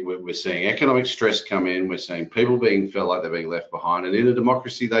we're seeing economic stress come in. We're seeing people felt like they're being left behind, and in a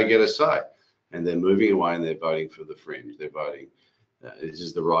democracy they get a say, and they're moving away and they're voting for the fringe. They're voting. This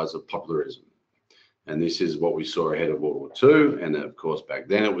is the rise of popularism, and this is what we saw ahead of World War II. And of course, back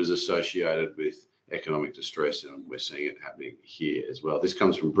then it was associated with economic distress, and we're seeing it happening here as well. This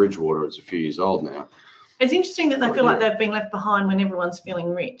comes from Bridgewater. It's a few years old now. It's interesting that they feel like they've been left behind when everyone's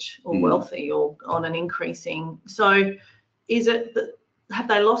feeling rich or wealthy or on an increasing. So is it that have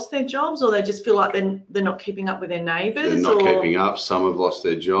they lost their jobs, or they just feel like they're not keeping up with their neighbours? They're not keeping up. Some have lost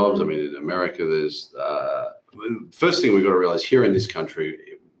their jobs. I mean, in America, there's first thing we've got to realize here in this country,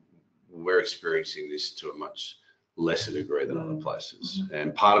 we're experiencing this to a much lesser degree than other places.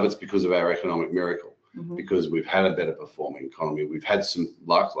 And part of it's because of our economic miracle, because we've had a better performing economy. We've had some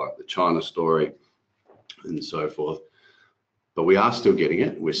luck, like the China story and so forth. But we are still getting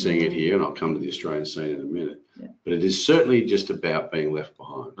it. We're seeing it here, and I'll come to the Australian scene in a minute. Yeah. But it is certainly just about being left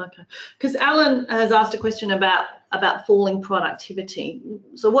behind. Okay. Because Alan has asked a question about falling productivity.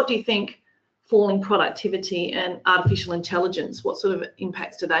 So what do you think falling productivity and artificial intelligence, what sort of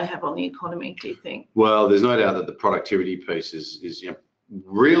impacts do they have on the economy, do you think? Well, there's no doubt that the productivity piece is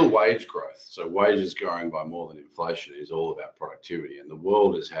real wage growth. So wages growing by more than inflation is all about productivity. And the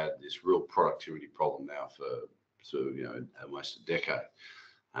world has had this real productivity problem now for almost a decade.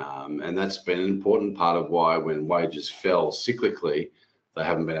 And that's been an important part of why when wages fell cyclically, they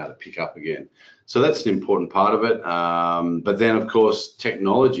haven't been able to pick up again. So that's an important part of it. But then, of course,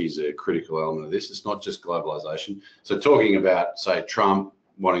 technology is a critical element of this. It's not just globalization. So talking about, say, Trump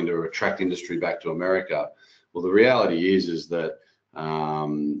wanting to attract industry back to America, well, the reality is that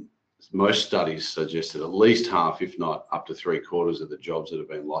most studies suggest that at least half, if not up to 3/4 of the jobs that have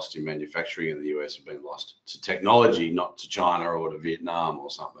been lost in manufacturing in the US have been lost to technology, not to China or to Vietnam or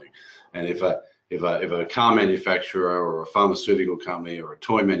something. And if a car manufacturer or a pharmaceutical company or a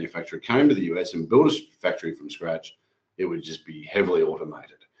toy manufacturer came to the US and built a factory from scratch, it would just be heavily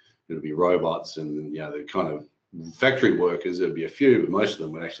automated. It would be robots and, you know, the kind of factory workers. There'd be a few, but most of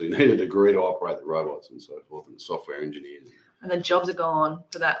them would actually need a degree to operate the robots and so forth, and the software engineers. And the jobs are gone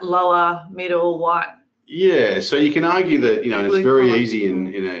for that lower, middle, white. Yeah, so you can argue that, you know, it's very easy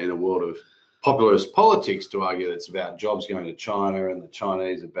in a world of populist politics to argue that it's about jobs going to China and the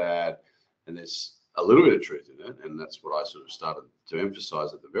Chinese are bad, and there's a little bit of truth in it, and that's what I sort of started to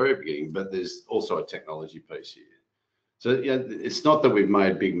emphasize at the very beginning, but there's also a technology piece here. So, yeah, it's not that we've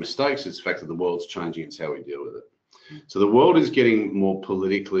made big mistakes, it's the fact that the world's changing, it's how we deal with it. So the world is getting more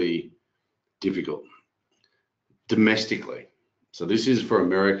politically difficult, domestically. So this is for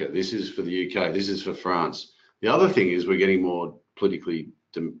America, this is for the UK, this is for France. The other thing is we're getting more politically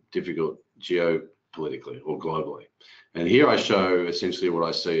difficult geopolitically or globally. And here I show essentially what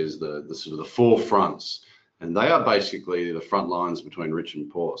I see as the sort of the four fronts. And they are basically the front lines between rich and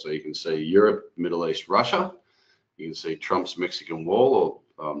poor. So you can see Europe, Middle East, Russia. You can see Trump's Mexican wall,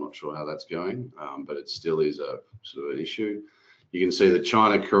 or I'm not sure how that's going, but it still is a sort of an issue. You can see the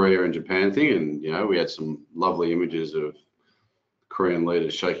China, Korea, and Japan thing. And, you know, we had some lovely images of Korean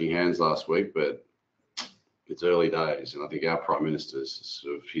leaders shaking hands last week, but it's early days, and I think our Prime Minister's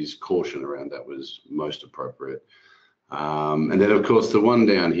sort of his caution around that was most appropriate. And then, of course, the one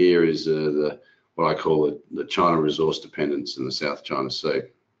down here is what I call the China resource dependence in the South China Sea.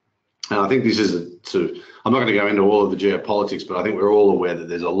 And I think this is I'm not going to go into all of the geopolitics, but I think we're all aware that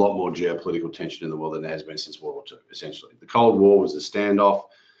there's a lot more geopolitical tension in the world than there has been since World War II, essentially. The Cold War was the standoff.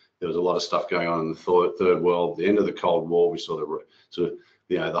 There was a lot of stuff going on in the third world. The end of the Cold War, we saw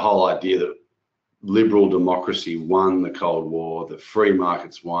the whole idea that liberal democracy won the Cold War, the free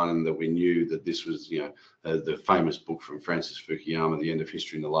markets won, and that we knew that this was, you know, the famous book from Francis Fukuyama, The End of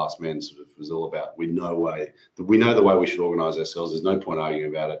History and the Last Man, sort of was all about we know the way we should organise ourselves. There's no point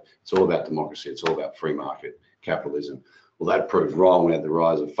arguing about it. It's all about democracy. It's all about free market capitalism. Well, that proved wrong. We had the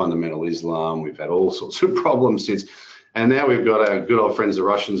rise of fundamental Islam. We've had all sorts of problems since. And now we've got our good old friends, the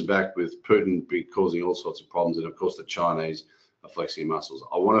Russians, back with Putin causing all sorts of problems. And of course, the Chinese are flexing muscles.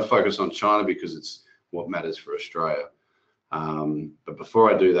 I want to focus on China because it's what matters for Australia. But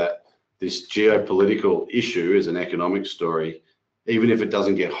before I do that, this geopolitical issue is an economic story. Even if it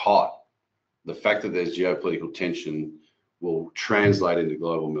doesn't get hot, the fact that there's geopolitical tension will translate into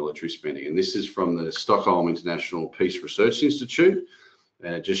global military spending. And this is from the Stockholm International Peace Research Institute.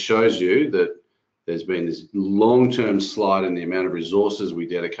 And it just shows you that there's been this long-term slide in the amount of resources we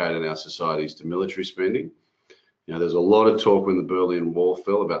dedicate in our societies to military spending. You know, there's a lot of talk when the Berlin Wall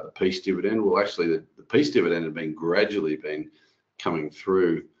fell about the peace dividend. Well, actually, the peace dividend had been gradually coming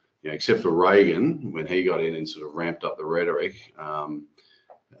through, you know, except for Reagan when he got in and sort of ramped up the rhetoric,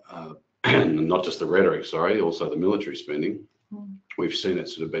 and not just the rhetoric, sorry, also the military spending. We've seen it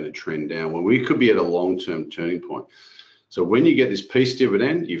sort of been a trend down. Well, we could be at a long-term turning point. So when you get this peace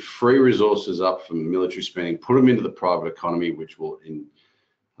dividend, you free resources up from military spending, put them into the private economy, which will,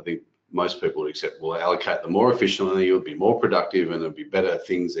 I think most people would accept, will allocate them more efficiently, it'll be more productive, and it'll be better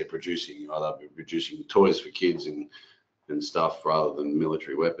things they're producing. They'll be producing toys for kids and stuff rather than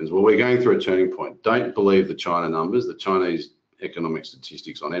military weapons. Well, we're going through a turning point. Don't believe the China numbers. The Chinese economic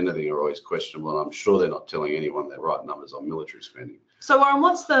statistics on anything are always questionable, and I'm sure they're not telling anyone their right numbers on military spending. So, Warren,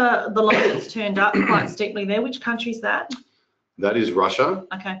 what's the line that's turned up quite steeply there? Which country is that? That is Russia.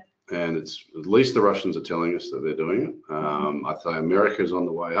 Okay. And it's at least the Russians are telling us that they're doing it. I'd say America's on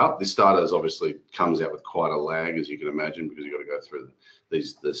the way up. This data obviously comes out with quite a lag, as you can imagine, because you've got to go through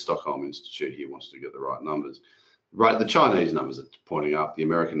the Stockholm Institute here wants to get the right numbers. Right, the Chinese numbers are pointing up. The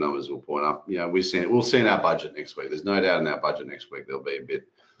American numbers will point up. You know, we'll see in our budget next week. There's no doubt in our budget next week there'll be a bit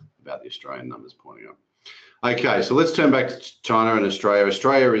about the Australian numbers pointing up. Okay, so let's turn back to China and Australia.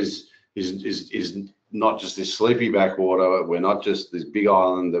 Australia is not just this sleepy backwater. We're not just this big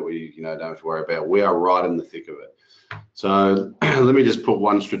island that we don't have to worry about. We are right in the thick of it. So let me just put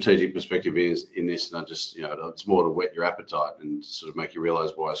one strategic perspective in this, and it's more to whet your appetite and sort of make you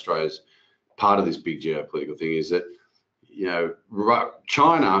realise why Australia's part of this big geopolitical thing is that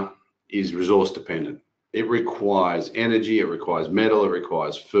China is resource dependent. It requires energy, it requires metal, it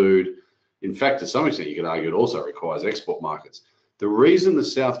requires food. In fact, to some extent, you could argue it also requires export markets. The reason the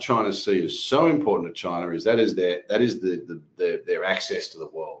South China Sea is so important to China is that is their access to the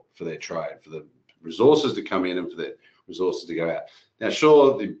world for their trade, for the resources to come in and for their resources to go out. Now,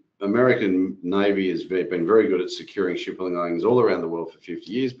 sure, the American Navy has been very good at securing shipping lanes all around the world for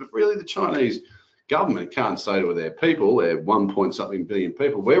 50 years, but really the Chinese government can't say to their people, their 1 point something billion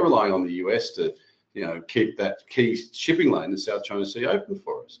people, we're relying on the US to, keep that key shipping lane, the South China Sea, open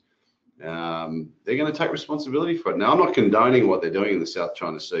for us. They're going to take responsibility for it. Now, I'm not condoning what they're doing in the South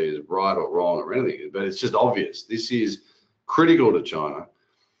China Sea is right or wrong or anything, but it's just obvious. This is critical to China,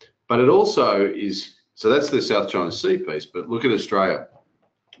 but it also is, so that's the South China Sea piece, but look at Australia,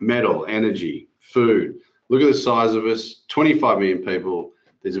 metal, energy, food. Look at the size of us, 25 million people.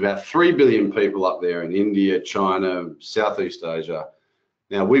 There's about 3 billion people up there in India, China, Southeast Asia.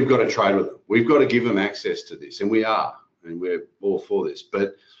 Now, we've got to trade with them. We've got to give them access to this, and we are, and we're all for this.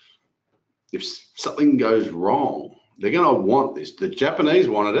 But if something goes wrong, they're going to want this. The Japanese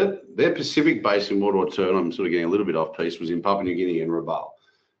wanted it. Their Pacific Basin World War II, I'm sort of getting a little bit off piece, was in Papua New Guinea and Rabaul.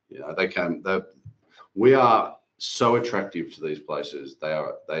 We are so attractive to these places.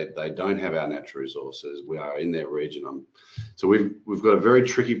 They don't have our natural resources. We are in their region. So we've got a very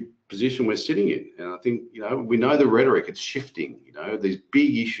tricky position we're sitting in. And I think, we know the rhetoric, it's shifting. These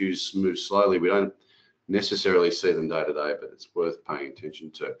big issues move slowly. We don't necessarily see them day to day, but it's worth paying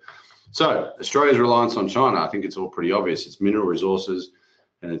attention to. So Australia's reliance on China, I think it's all pretty obvious. It's mineral resources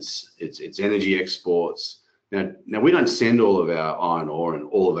and it's energy exports. Now we don't send all of our iron ore and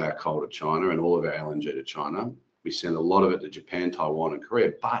all of our coal to China and all of our LNG to China. We send a lot of it to Japan, Taiwan, and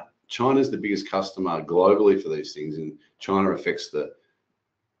Korea. But China's the biggest customer globally for these things, and China's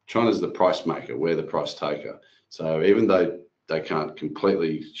the price maker. We're the price taker. So even though they can't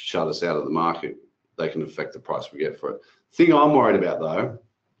completely shut us out of the market, they can affect the price we get for it. The thing I'm worried about though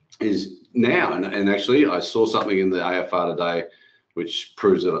is now, and actually I saw something in the AFR today which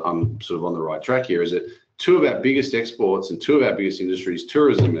proves that I'm sort of on the right track here, is that two of our biggest exports and two of our biggest industries,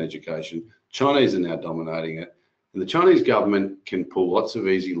 tourism and education, Chinese are now dominating it. And the Chinese government can pull lots of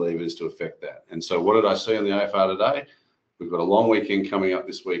easy levers to affect that. And so what did I see on the AFR today? We've got a long weekend coming up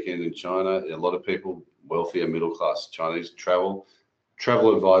this weekend in China. A lot of people, wealthier, middle-class Chinese, travel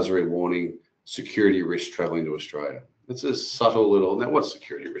advisory warning, security risk traveling to Australia. It's a subtle little, now what's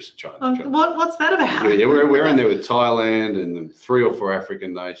security risk to China? What's that about? Yeah, we're in there with Thailand and 3 or 4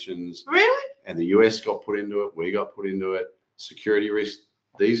 African nations. Really? And the US got put into it, we got put into it. Security risk,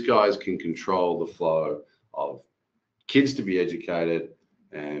 these guys can control the flow of kids to be educated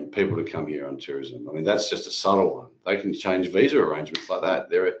and people to come here on tourism. I mean, that's just a subtle one. They can change visa arrangements like that.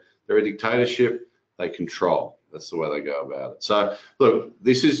 They're a dictatorship, they control. That's the way they go about it. So look,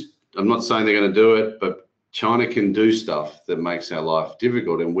 I'm not saying they're going to do it, but China can do stuff that makes our life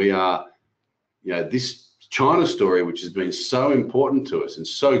difficult. And we are, this China story, which has been so important to us and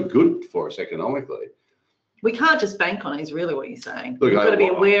so good for us economically. We can't just bank on it, is really what you're saying. Look, We've got to be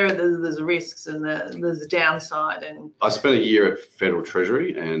aware there's risks and there's a downside. And I spent a year at Federal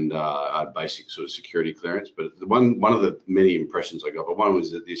Treasury and I had basic sort of security clearance, but one of the many impressions I got, but one was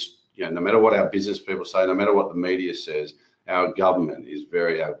that this, no matter what our business people say, no matter what the media says, our government is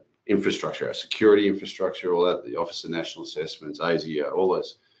our infrastructure, our security infrastructure, all that, the Office of National Assessments, ASIO, all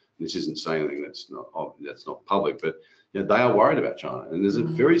this. This isn't saying anything that's not public, but they are worried about China, and there's a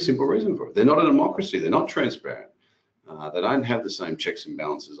very simple reason for it. They're not a democracy. They're not transparent. They don't have the same checks and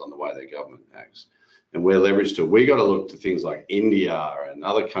balances on the way their government acts. And we're leveraged to. We got to look to things like India and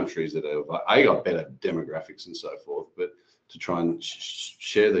other countries that have got better demographics and so forth, but to try and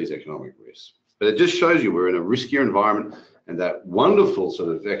share these economic risks. But it just shows you we're in a riskier environment, and that wonderful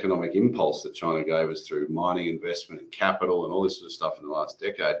sort of economic impulse that China gave us through mining investment and capital and all this sort of stuff in the last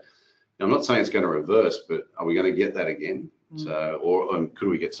decade. Now, I'm not saying it's going to reverse, but are we going to get that again? So, or could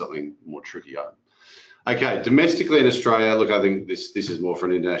we get something more trickier? Okay, domestically in Australia, look, I think this is more for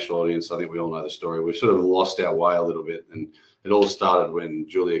an international audience. I think we all know the story. We've sort of lost our way a little bit, and it all started when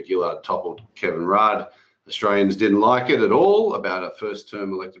Julia Gillard toppled Kevin Rudd. Australians didn't like it at all about a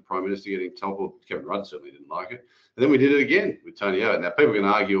first-term elected Prime Minister getting toppled. Kevin Rudd certainly didn't like it. And then we did it again with Tony Abbott. Now, people can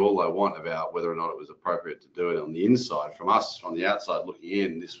argue all they want about whether or not it was appropriate to do it on the inside. From us, on the outside looking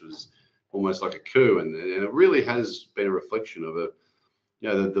in, this was almost like a coup. And it really has been a reflection of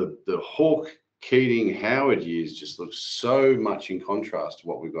the Hawke, Keating, Howard years just look so much in contrast to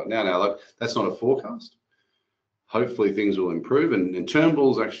what we've got now. Now, look, that's not a forecast. Hopefully things will improve. And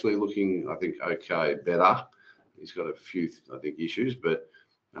Turnbull's actually looking, I think, okay, better. He's got a few, I think, issues, but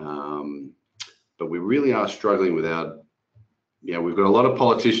we really are struggling without, we've got a lot of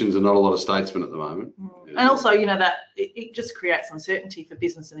politicians and not a lot of statesmen at the moment. And also, that it just creates uncertainty for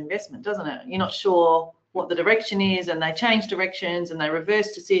business and investment, doesn't it? You're not sure what the direction is, and they change directions and they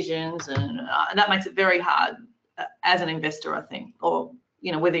reverse decisions, and that makes it very hard as an investor, I think, or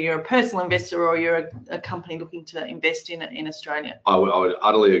whether you're a personal investor or you're a company looking to invest in Australia. I would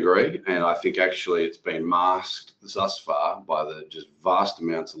utterly agree, and I think actually it's been masked thus far by the just vast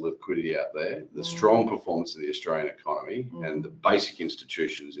amounts of liquidity out there, the strong performance of the Australian economy, and the basic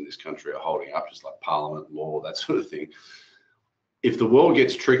institutions in this country are holding up, just like Parliament, law, that sort of thing. If the world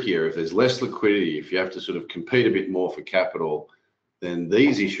gets trickier, if there's less liquidity, if you have to sort of compete a bit more for capital, then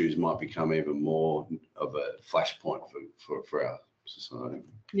these issues might become even more of a flashpoint for our society.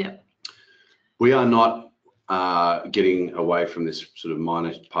 Yeah. We are not getting away from this sort of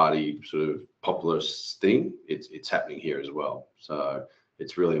minor party sort of populist thing. It's happening here as well. So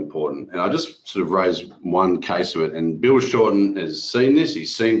it's really important. And I just sort of raise one case of it. And Bill Shorten has seen this.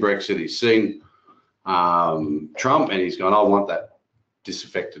 He's seen Brexit. He's seen Trump, and he's gone, I want that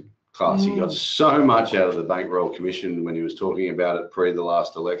disaffected class. He got so much out of the Bank Royal Commission when he was talking about it pre the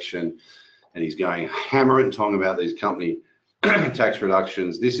last election. And he's going hammer and tong about these company tax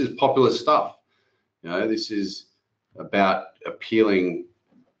reductions. This is populist stuff. This is about appealing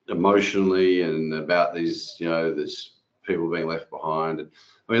emotionally and about these, there's people being left behind. And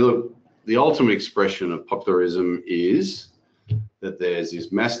I mean, look, the ultimate expression of popularism is that there's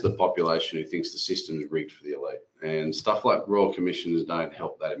this mass of the population who thinks the system is rigged for the elite, and stuff like Royal Commissions don't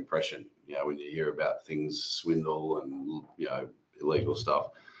help that impression. When you hear about things swindle and illegal stuff.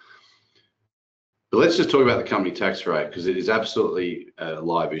 But let's just talk about the company tax rate, because it is absolutely a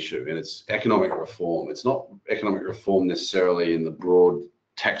live issue, and it's economic reform. It's not economic reform necessarily in the broad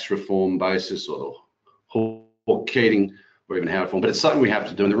tax reform basis or the Keating or even Howard reform, but it's something we have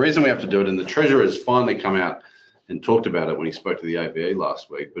to do. And the reason we have to do it, and the Treasurer has finally come out and talked about it when he spoke to the ABA last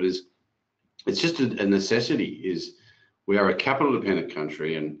week, but it's just a necessity. Is we are a capital dependent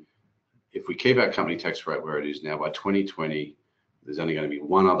country, and if we keep our company tax rate where it is now, by 2020, there's only going to be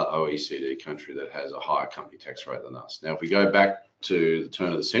one other OECD country that has a higher company tax rate than us. Now, if we go back to the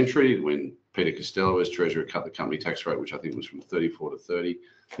turn of the century, when Peter Costello as Treasurer cut the company tax rate, which I think was from 34 to 30,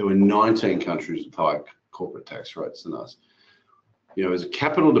 there were 19 countries with higher corporate tax rates than us. As a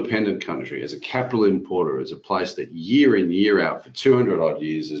capital dependent country, as a capital importer, as a place that year in, year out for 200 odd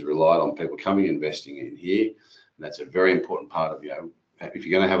years has relied on people coming investing in here, and that's a very important part of, if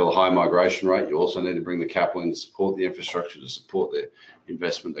you're going to have a high migration rate, you also need to bring the capital in to support the infrastructure, to support the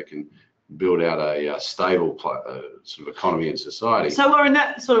investment that can build out a stable sort of economy and society. So, Lauren,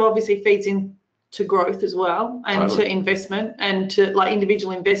 that sort of obviously feeds into growth as well, and to investment, and to like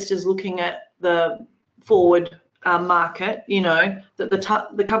individual investors looking at the forward market. That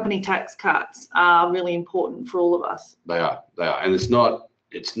the company tax cuts are really important for all of us. They are, and it's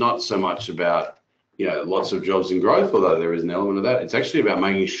not so much about lots of jobs and growth, although there is an element of that. It's actually about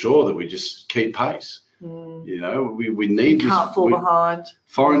making sure that we just keep pace. We need can't fall behind.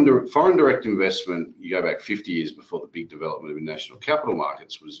 Foreign direct investment, you go back 50 years before the big development of international capital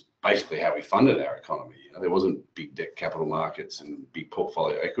markets, was basically how we funded our economy. There wasn't big debt capital markets and big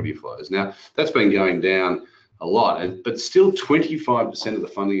portfolio equity flows. Now, that's been going down a lot, but still 25% of the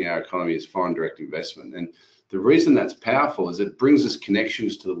funding of our economy is foreign direct investment. And the reason that's powerful is it brings us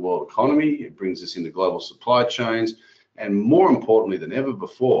connections to the world economy, it brings us into global supply chains, and more importantly than ever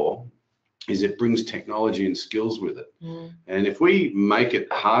before, is it brings technology and skills with it. And if we make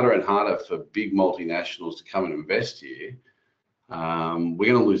it harder and harder for big multinationals to come and invest here, we're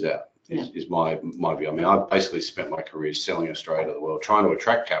going to lose out, is my view. I mean, I've basically spent my career selling Australia to the world, trying to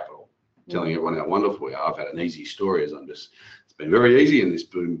attract capital, telling everyone how wonderful we are. I've had an easy story, it's been very easy in this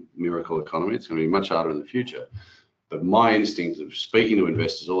boom miracle economy. It's going to be much harder in the future. But my instinct of speaking to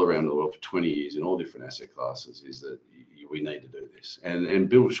investors all around the world for 20 years in all different asset classes is that we need to do this. And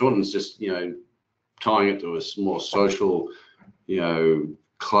Bill Shorten's just, tying it to a more social,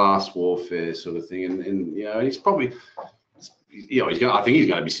 class warfare sort of thing. And he's probably, I think he's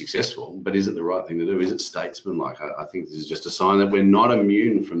going to be successful, but is it the right thing to do? Is it statesmanlike? I think this is just a sign that we're not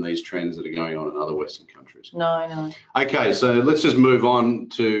immune from these trends that are going on in other Western countries. No. Okay, so let's just move on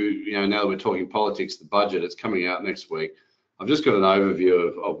to, now that we're talking politics, the budget, it's coming out next week. I've just got an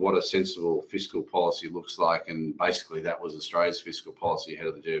overview of what a sensible fiscal policy looks like, and basically that was Australia's fiscal policy ahead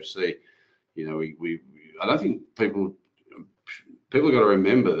of the GFC. I don't think people have got to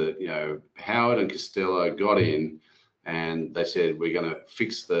remember that, Howard and Costello got in and they said, we're going to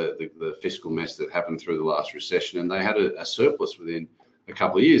fix the fiscal mess that happened through the last recession, and they had a surplus within a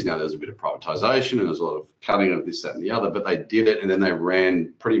couple of years. Now, there's a bit of privatisation and there's a lot of cutting of this, that and the other, but they did it, and then they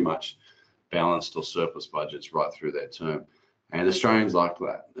ran pretty much balanced or surplus budgets right through that term. And Australians like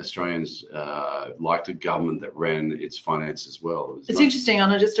that. Australians liked a government that ran its finances well. It's interesting,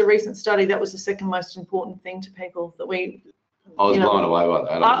 on just a recent study, that was the second most important thing to people that we. I was blown away by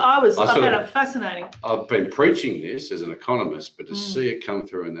that. I found it fascinating. I've been preaching this as an economist, but to see it come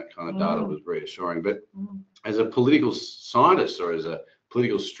through in that kind of data was reassuring. But as a political scientist or as a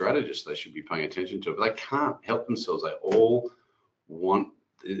political strategist, they should be paying attention to it. But they can't help themselves. They all want.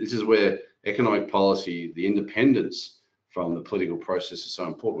 This is where economic policy, the independence from the political process is so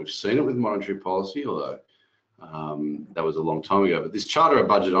important. We've seen it with monetary policy, although that was a long time ago. But this Charter of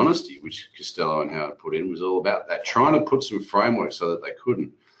Budget Honesty, which Costello and Howard put in, was all about that, trying to put some framework so that they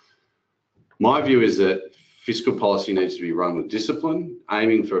couldn't. My view is that fiscal policy needs to be run with discipline,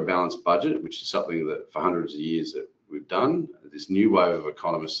 aiming for a balanced budget, which is something that for hundreds of years that we've done. This new wave of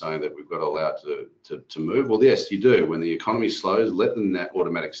economists saying that we've got to allow it to move. Well, yes, you do. When the economy slows, let the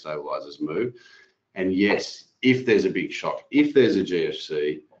automatic stabilizers move. And yes, if there's a big shock, if there's a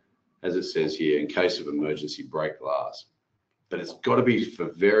GFC, as it says here, in case of emergency, break glass. But it's got to be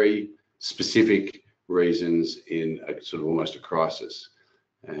for very specific reasons in a sort of almost a crisis.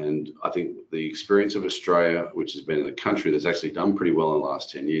 And I think the experience of Australia, which has been in a country that's actually done pretty well in the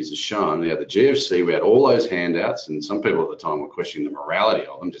last 10 years, has shown. We had the GFC, we had all those handouts, and some people at the time were questioning the morality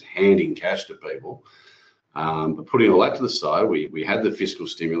of them, just handing cash to people. But putting all that to the side, we had the fiscal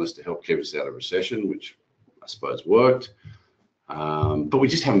stimulus to help keep us out of recession, which I suppose worked. But we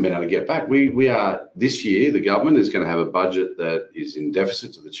just haven't been able to get back. We are, this year, the government is going to have a budget that is in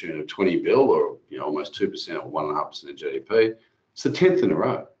deficit to the tune of 20 bill, or almost 2% or 1.5% of GDP. It's the 10th in a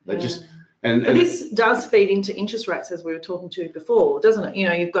row. They just and this does feed into interest rates, as we were talking to before, doesn't it?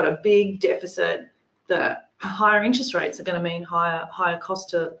 You've got a big deficit. The higher interest rates are going to mean higher cost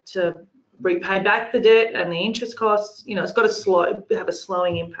to repay back the debt, and the interest costs. It's got to have a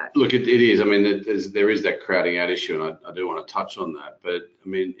slowing impact. Look, it is. I mean, there is that crowding out issue, and I do want to touch on that. But I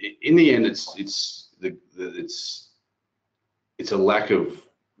mean, in the end, it's a lack of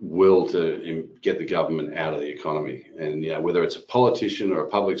will to get the government out of the economy. And whether it's a politician or a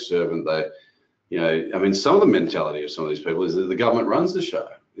public servant, I mean, some of the mentality of some of these people is that the government runs the show.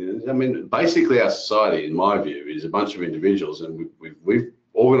 I mean, basically, our society, in my view, is a bunch of individuals, and we've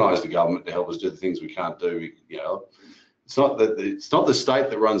organised the government to help us do the things we can't do. It's not the state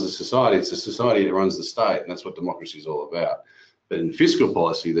that runs the society; it's the society that runs the state, and that's what democracy is all about. But in fiscal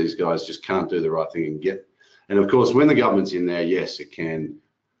policy, these guys just can't do the right thing and get. And of course, when the government's in there, yes, it can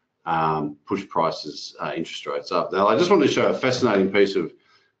push prices, interest rates up. Now, I just want to show a fascinating piece of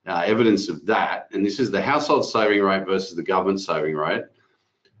evidence of that, and this is the household saving rate versus the government saving rate.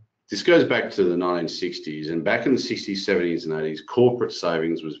 This goes back to the 1960s, and back in the 60s, 70s, and 80s, corporate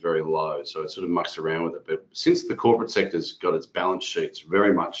savings was very low, so it sort of mucks around with it. But since the corporate sector's got its balance sheets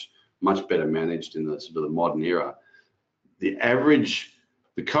very much better managed in the sort of the modern era, the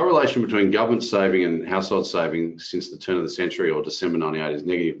correlation between government saving and household saving since the turn of the century or December 98 is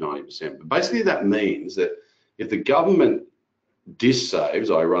negative 90%. But basically that means that if the government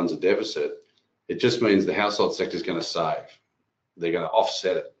dis-saves, i.e. runs a deficit, it just means the household sector is going to save. They're going to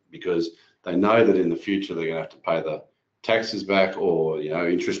offset it because they know that in the future they're going to have to pay the taxes back, or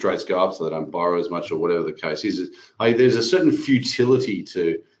interest rates go up so they don't borrow as much, or whatever the case is. There's a certain futility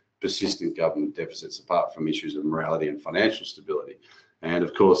to persistent government deficits apart from issues of morality and financial stability. And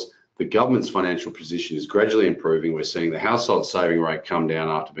of course, the government's financial position is gradually improving. We're seeing the household saving rate come down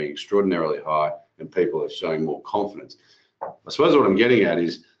after being extraordinarily high, and people are showing more confidence. I suppose what I'm getting at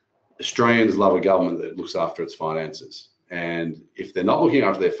is Australians love a government that looks after its finances. And if they're not looking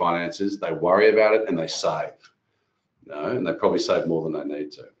after their finances, they worry about it and they save. And they probably save more than they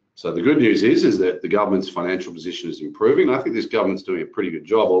need to. So the good news is that the government's financial position is improving. I think this government's doing a pretty good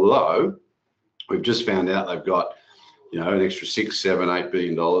job, although we've just found out they've got an extra $6, $7, $8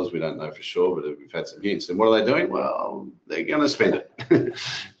 billion. We don't know for sure, but we've had some hints. And what are they doing? Well, they're going to spend it.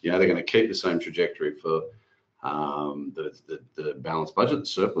 They're going to keep the same trajectory for the balanced budget, the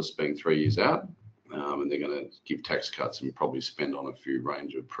surplus being 3 years out, and they're going to give tax cuts and probably spend on a few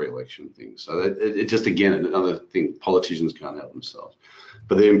range of pre-election things. So it just, again, another thing, politicians can't help themselves.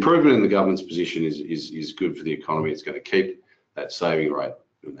 But the improvement in the government's position is good for the economy. It's going to keep that saving rate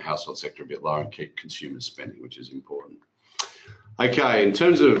in the household sector a bit lower and keep consumers spending, which is important. Okay, in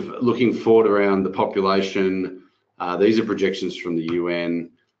terms of looking forward around the population, these are projections from the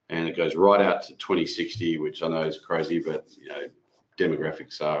UN, and it goes right out to 2060, which I know is crazy, but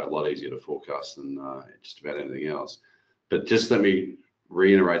demographics are a lot easier to forecast than just about anything else. But just let me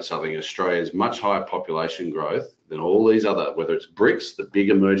reiterate something. Australia has much higher population growth than all these other, whether it's BRICS, the big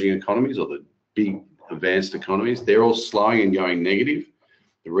emerging economies, or the big advanced economies. They're all slowing and going negative.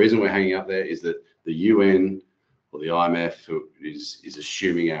 The reason we're hanging up there is that the UN or the IMF is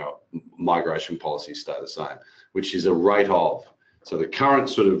assuming our migration policies stay the same, which is a rate of. So the current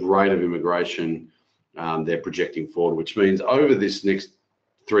sort of rate of immigration they're projecting forward, which means over this next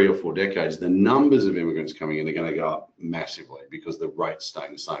 3 or 4 decades, the numbers of immigrants coming in are going to go up massively because the rate's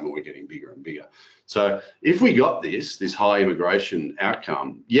staying the same and we're getting bigger and bigger. So if we got this high immigration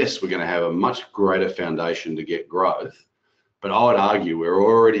outcome, yes, we're going to have a much greater foundation to get growth, but I would argue we're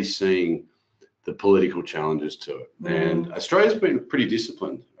already seeing the political challenges to it. And Australia's been pretty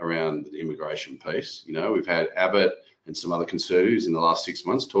disciplined around the immigration piece. You know, we've had Abbott and some other conservatives in the last 6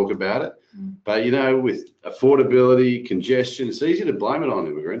 months talk about it. But, you know, with affordability, congestion, it's easy to blame it on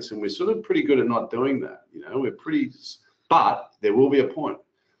immigrants, and we're sort of pretty good at not doing that. You know, we're pretty, but there will be a point.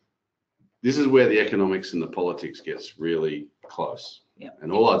 This is where the economics and the politics gets really close. Yep.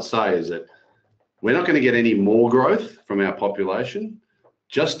 And all I'd say is that we're not going to get any more growth from our population.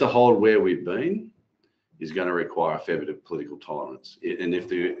 Just to hold where we've been is going to require a fair bit of political tolerance. And if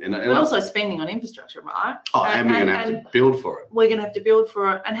the and also spending on infrastructure, right? Oh, and we're going to have to build for it. We're going to have to build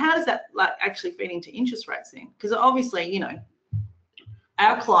for it. And how does that like actually feed into interest rates then? Because obviously, you know,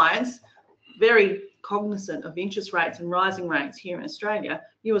 our clients very cognizant of interest rates and rising rates here in Australia.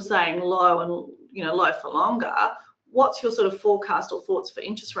 You were saying low and, you know, low for longer. What's your sort of forecast or thoughts for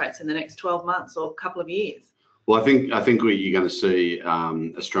interest rates in the next 12 months or a couple of years? Well, I think you're going to see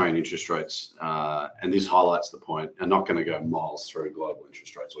Australian interest rates, and this highlights the point, are not going to go miles through global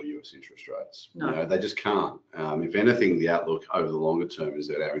interest rates or US interest rates. No. You know, they just can't. If anything, the outlook over the longer term is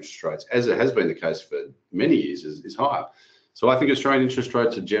that our interest rates, as it has been the case for many years, is higher. So I think Australian interest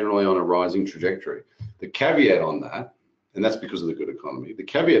rates are generally on a rising trajectory. The caveat on that, and that's because of the good economy, the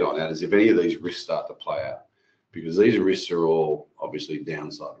caveat on that is if any of these risks start to play out, because these risks are all obviously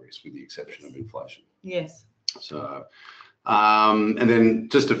downside risks with the exception of inflation. Yes. So, and then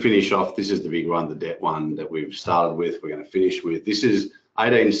just to finish off, this is the big one, the debt one that we've started with, we're going to finish with. This is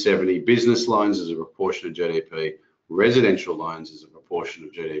 1870, business loans as a proportion of GDP, residential loans as a proportion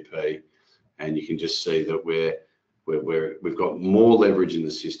of GDP. And you can just see that we've got more leverage in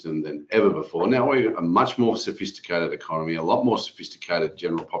the system than ever before. Now we're a much more sophisticated economy, a lot more sophisticated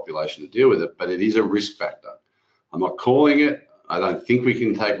general population to deal with it, but it is a risk factor. I'm not calling it. I don't think we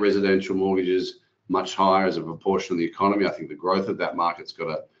can take residential mortgages much higher as a proportion of the economy. I think the growth of that market's got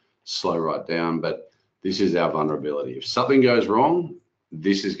to slow right down, but this is our vulnerability. If something goes wrong,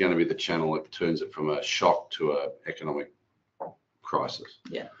 this is going to be the channel that turns it from a shock to an economic crisis.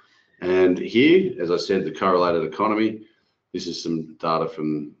 Yeah. And here, as I said, the correlated economy, this is some data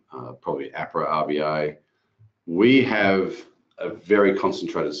from probably APRA, RBA. We have a very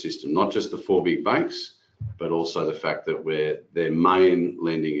concentrated system, not just the 4 big banks, but also the fact that their main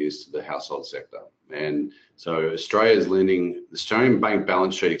lending is to the household sector. And so Australia's lending, the Australian bank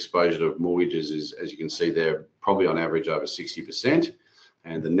balance sheet exposure to mortgages is, as you can see there, probably on average over 60%.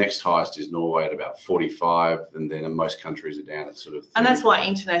 And the next highest is Norway at about 45, and then in most countries are down at sort of 30. And that's why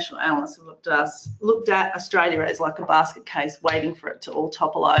international analysts have looked at Australia as like a basket case, waiting for it to all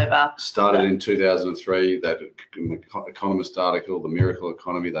topple over. Started in 2003, that Economist article, the miracle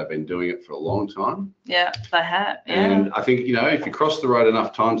economy, they've been doing it for a long time. Yeah, they have. Yeah. And I think, you know, if you cross the road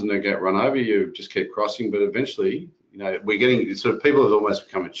enough times and they get run over, you just keep crossing, but eventually, you know, we're getting sort of people have almost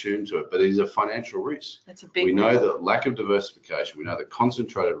become attuned to it, but it is a financial risk. That's a big We know risk. that lack of diversification, we know that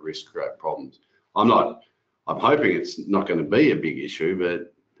concentrated risks create problems. I'm hoping it's not going to be a big issue,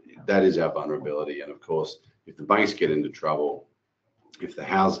 but that is our vulnerability. And of course, if the banks get into trouble, if the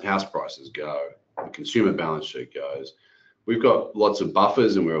house prices go, the consumer balance sheet goes, we've got lots of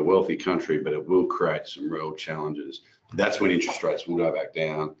buffers and we're a wealthy country, but it will create some real challenges. That's when interest rates will go back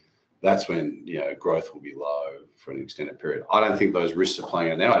down. That's when, you know, growth will be low for an extended period. I don't think those risks are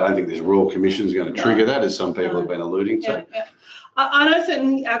playing out now. I don't think this Royal Commission is going to trigger that, as some people have been alluding to. Yeah. I know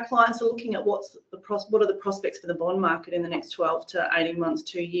certainly our clients are looking at what are the prospects for the bond market in the next 12 to 18 months,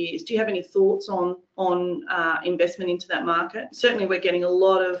 2 years. Do you have any thoughts on investment into that market? Certainly we're getting a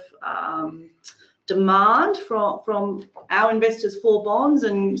lot of demand from our investors for bonds,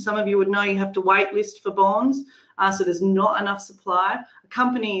 and some of you would know you have to wait list for bonds. So there's not enough supply.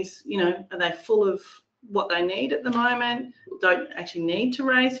 Companies, you know, are they full of what they need at the moment? Don't actually need to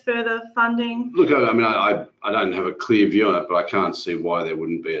raise further funding? Look, I mean, I don't have a clear view on it, but I can't see why there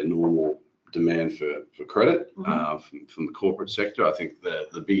wouldn't be a normal demand for credit from the corporate sector. I think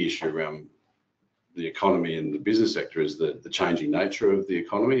the big issue around the economy and the business sector is the changing nature of the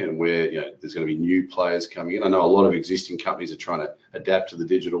economy, and where, you know, there's going to be new players coming in. I know a lot of existing companies are trying to adapt to the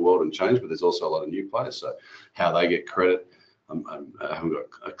digital world and change, but there's also a lot of new players. So how they get credit, I haven't got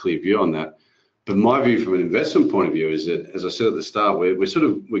a clear view on that. But my view from an investment point of view is that, as I said at the start,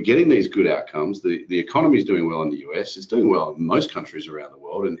 we're getting these good outcomes. The economy is doing well in the US. It's doing well in most countries around the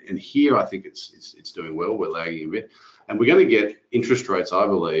world, and here I think it's doing well. We're lagging a bit, and we're going to get interest rates, I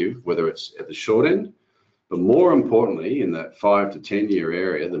believe, whether it's at the short end, but more importantly, in that 5 to 10 year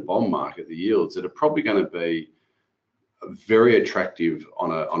area, the bond market, the yields that are probably going to be very attractive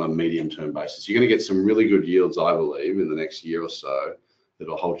on a medium term basis. You're going to get some really good yields, I believe, in the next year or so,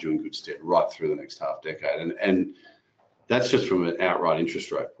 that'll hold you in good stead right through the next half decade. And that's just from an outright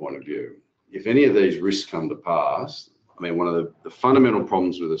interest rate point of view. If any of these risks come to pass, I mean, one of the fundamental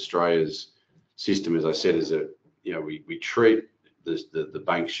problems with Australia's system, as I said, is that, you know, we treat the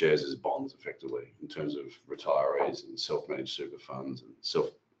bank shares as bonds effectively in terms of retirees and self-managed super funds and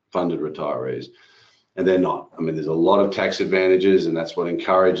self-funded retirees. And they're not. I mean, there's a lot of tax advantages, and that's what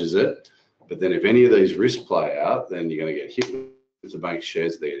encourages it. But then if any of these risks play out, then you're going to get hit with the bank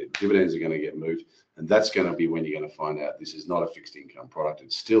shares, the dividends are going to get moved, and that's going to be when you're going to find out this is not a fixed income product,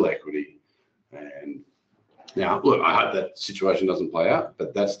 it's still equity. And now, look, I hope that situation doesn't play out,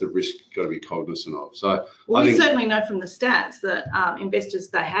 but that's the risk you've got to be cognizant of. So well, we certainly know from the stats that investors,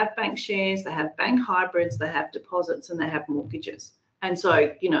 they have bank shares, they have bank hybrids, they have deposits, and they have mortgages. And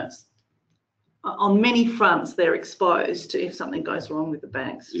so, you know, it's, on many fronts, they're exposed to if something goes wrong with the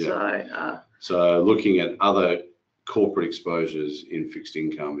banks. Yeah. So looking at other corporate exposures in fixed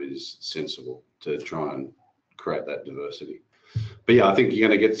income is sensible to try and create that diversity. But yeah, I think you're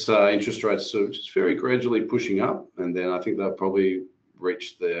going to get interest rates just very gradually pushing up, and then I think they'll probably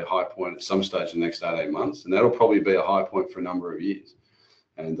reach their high point at some stage in the next 18 months, and that'll probably be a high point for a number of years.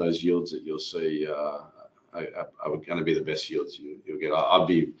 And those yields that you'll see are going to be the best yields you'll get.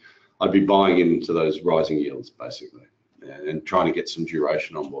 I'd be buying into those rising yields basically, and trying to get some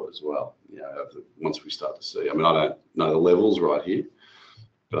duration on board as well. You know, once we start to see. I mean, I don't know the levels right here,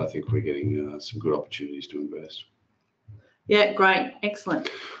 but I think we're getting some good opportunities to invest. Yeah, great, excellent.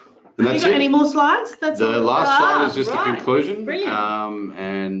 And have you got any more slides? That's the last slide is just the conclusion. Brilliant.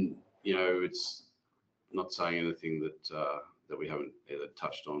 And you know, it's not saying anything that we haven't either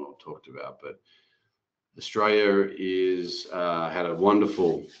touched on or talked about, but Australia is had a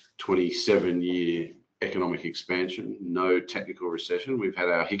wonderful 27-year economic expansion, no technical recession. We've had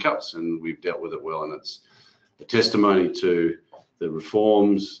our hiccups and we've dealt with it well, and it's a testimony to the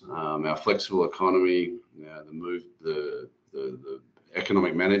reforms, our flexible economy, the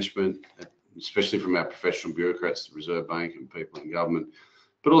economic management, especially from our professional bureaucrats, the Reserve Bank and people in government,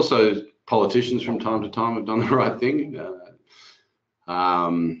 but also politicians from time to time have done the right thing.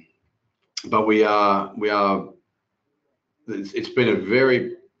 But it's been a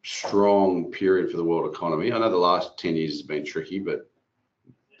very strong period for the world economy. I know the last 10 years has been tricky, but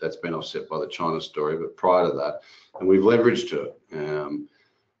that's been offset by the China story. But prior to that, and we've leveraged to it.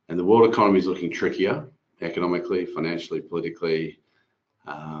 And the world economy is looking trickier economically, financially, politically.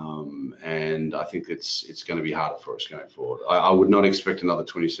 And I think it's going to be harder for us going forward. I would not expect another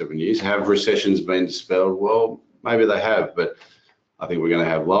 27 years. Have recessions been dispelled? Well, maybe they have, but I think we're going to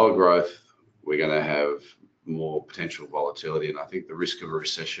have lower growth. We're going to have more potential volatility, and I think the risk of a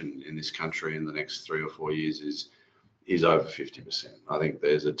recession in this country in the next 3 or 4 years is over 50%. I think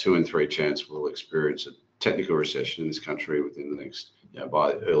there's a 2 in 3 chance we'll experience a technical recession in this country within the next,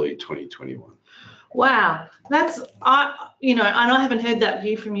 by early 2021. Wow, that's and I haven't heard that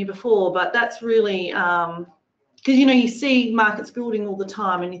view from you before, but that's really because you see markets building all the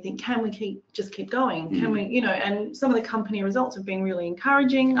time, and you think, can we just keep going? Can we, and some of the company results have been really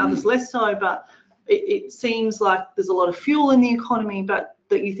encouraging, others less so, but it seems like there's a lot of fuel in the economy, but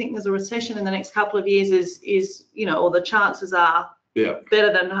that you think there's a recession in the next couple of years is or the chances are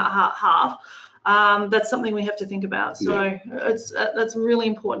better than half. That's something we have to think about. So that's really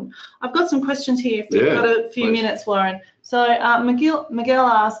important. I've got some questions here if we've got a few minutes, Warren. So Miguel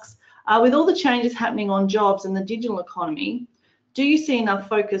asks, with all the changes happening on jobs and the digital economy, do you see enough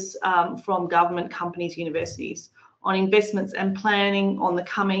focus from government, companies, universities on investments and planning on the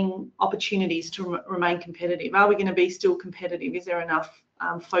coming opportunities to remain competitive? Are we going to be still competitive? Is there enough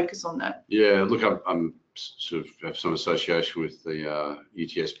focus on that? Yeah, look, I'm sort of have some association with the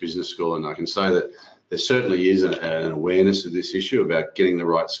UTS Business School, and I can say that there certainly is an awareness of this issue about getting the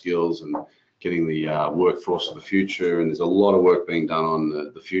right skills and getting the workforce of the future, and there's a lot of work being done on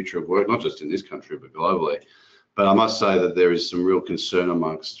the future of work, not just in this country, but globally. But I must say that there is some real concern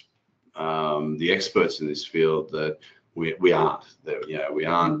amongst the experts in this field that we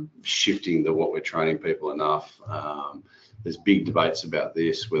aren't shifting what we're training people enough. There's big debates about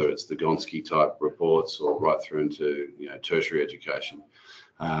this, whether it's the Gonski type reports or right through into tertiary education.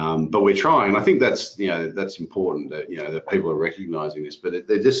 But we're trying. And I think that's that's important that that people are recognising this. But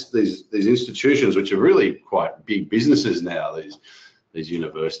they're just these institutions which are really quite big businesses now. These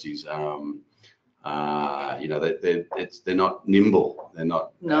universities. They're not nimble, they're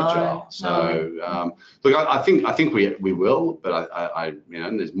not agile. So look, I think we will, but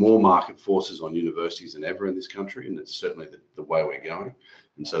and there's more market forces on universities than ever in this country, and it's certainly the way we're going.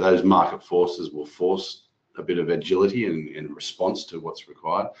 And so those market forces will force a bit of agility in response to what's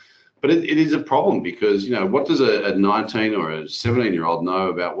required. But it is a problem because, what does a 19 or a 17-year-old know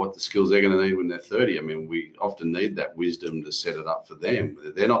about what the skills they're going to need when they're 30? I mean, we often need that wisdom to set it up for them.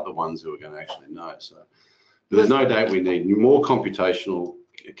 They're not the ones who are going to actually know. So there's no doubt we need more computational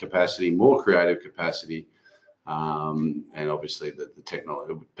capacity, more creative capacity, and obviously the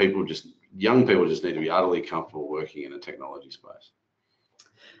technology. Young people just need to be utterly comfortable working in a technology space.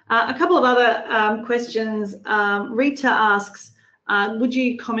 A couple of other questions. Rita asks, would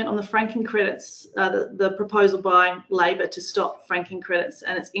you comment on the franking credits, the proposal by Labor to stop franking credits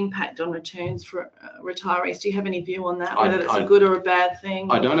and its impact on returns for retirees? Do you have any view on that, whether that's a good or a bad thing?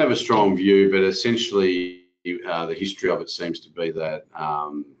 I don't have a strong view, but essentially the history of it seems to be that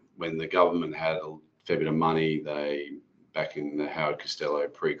when the government had a fair bit of money, back in the Howard Costello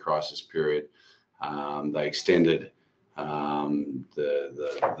pre-crisis period, they extended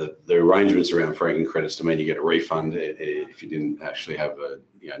the arrangements around franking credits to mean you get a refund if you didn't actually have a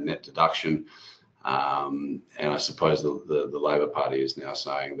net deduction. And I suppose the Labor Party is now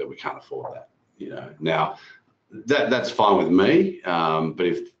saying that we can't afford that. Now that's fine with me, but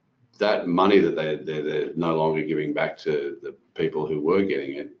if that money that they're no longer giving back to the people who were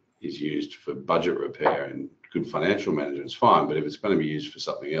getting it is used for budget repair and good financial management, it's fine. But if it's going to be used for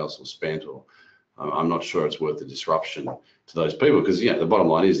something else or spent, or I'm not sure it's worth the disruption to those people, because the bottom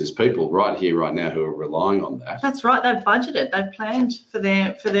line is there's people right here, right now who are relying on that. That's right. They've budgeted. They've planned for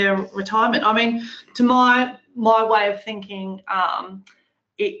their retirement. I mean, to my way of thinking,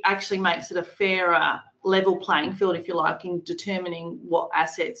 it actually makes it a fairer level playing field, if you like, in determining what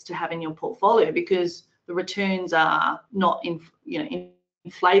assets to have in your portfolio, because the returns are not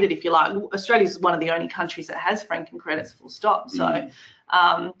inflated, if you like. Australia is one of the only countries that has franking credits, full stop. So.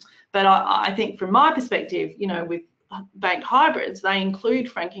 But I think from my perspective, with bank hybrids, they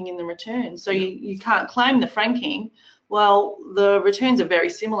include franking in the returns. So you can't claim the franking. Well, the returns are very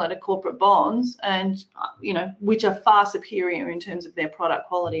similar to corporate bonds, and which are far superior in terms of their product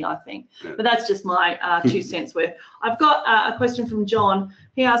quality, I think. But that's just my 2 cents worth. I've got a question from John.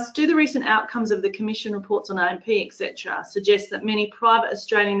 He asks, do the recent outcomes of the Commission reports on AMP, etc., suggest that many private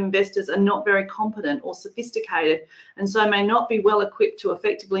Australian investors are not very competent or sophisticated, and so may not be well equipped to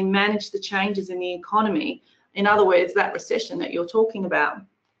effectively manage the changes in the economy? In other words, that recession that you're talking about.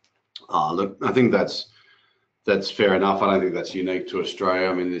 Look, I think that's fair enough. I don't think that's unique to Australia.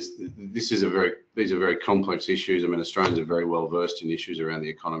 I mean, these are very complex issues. I mean, Australians are very well versed in issues around the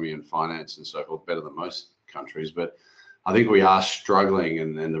economy and finance and so forth, better than most countries. But I think we are struggling,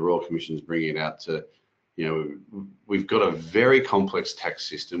 and the Royal Commission is bringing it out to, we've got a very complex tax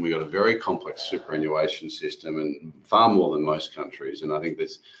system. We've got a very complex superannuation system, and far more than most countries. And I think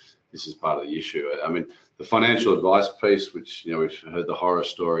this is part of the issue. I mean, the financial advice piece, which we've heard the horror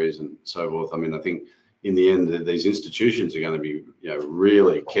stories and so forth. I mean, I think in the end, these institutions are going to be,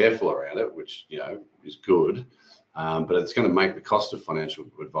 really careful around it, which, is good. But it's going to make the cost of financial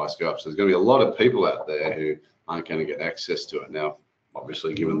advice go up. So there's going to be a lot of people out there who aren't going to get access to it. Now,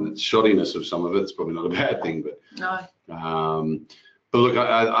 obviously, given the shoddiness of some of it, it's probably not a bad thing. But no. But look,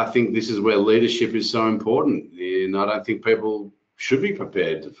 I think this is where leadership is so important. And I don't think people should be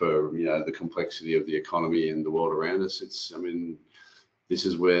prepared for, the complexity of the economy and the world around us. This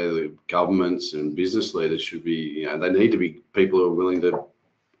is where the governments and business leaders should be, they need to be people who are willing to,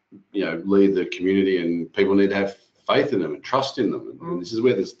 lead the community, and people need to have faith in them and trust in them. And this is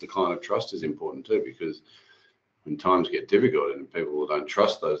where this decline of trust is important too, because when times get difficult and people don't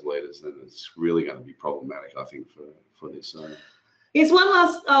trust those leaders, then it's really going to be problematic, I think, for this. So. Yes,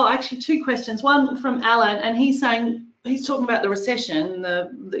 actually 2 questions. One from Alan, and he's talking about the recession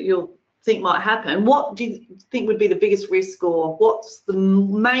that you'll think might happen. What do you think would be the biggest risk, or what's the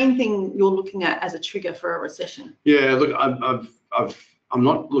main thing you're looking at as a trigger for a recession? Yeah, look, I'm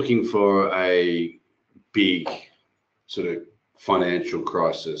not looking for a big sort of financial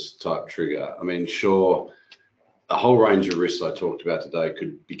crisis type trigger. I mean, sure, a whole range of risks I talked about today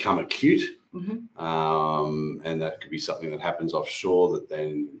could become acute, and that could be something that happens offshore that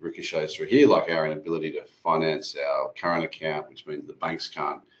then ricochets through here, like our inability to finance our current account, which means the banks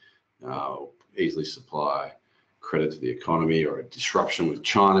can't easily supply credit to the economy, or a disruption with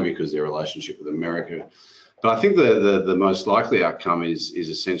China because their relationship with America But I think the most likely outcome is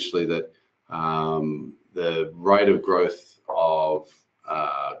essentially that the rate of growth of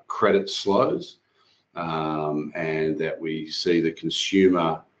credit slows, and that we see the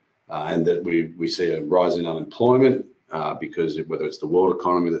consumer and that we see a rise in unemployment because whether it's the world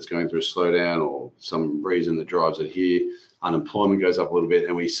economy that's going through a slowdown or some reason that drives it here, unemployment goes up a little bit,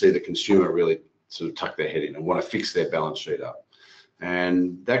 and we see the consumer really sort of tuck their head in and want to fix their balance sheet up.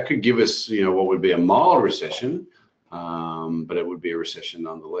 And that could give us, what would be a mild recession, but it would be a recession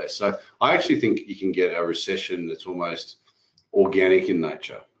nonetheless. So I actually think you can get a recession that's almost organic in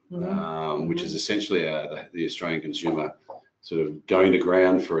nature, which is essentially the Australian consumer sort of going to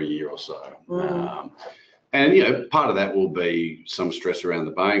ground for a year or so. And part of that will be some stress around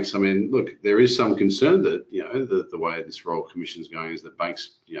the banks. I mean, look, there is some concern that the way this Royal Commission is going is that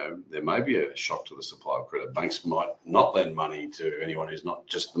banks, there may be a shock to the supply of credit. Banks might not lend money to anyone who's not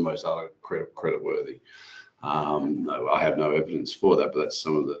just the most credit worthy. I have no evidence for that, but that's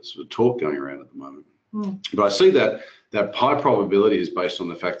some of the sort of talk going around at the moment. But I see that high probability is based on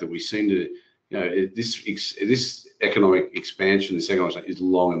the fact that we seem to, this economic expansion, this economic is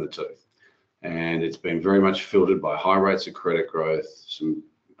long in the tooth. And it's been very much filtered by high rates of credit growth, some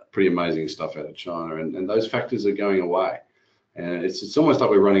pretty amazing stuff out of China, and those factors are going away. And it's almost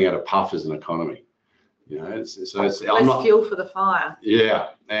like we're running out of puff as an economy. It's less fuel for the fire. Yeah,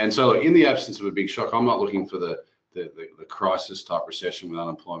 and so in the absence of a big shock, I'm not looking for the crisis type recession with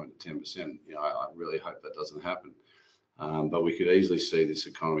unemployment at 10%. I really hope that doesn't happen. But we could easily see this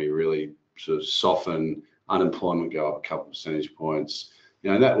economy really sort of soften, unemployment go up a couple of percentage points.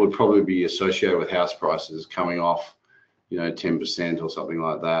 That would probably be associated with house prices coming off, 10% or something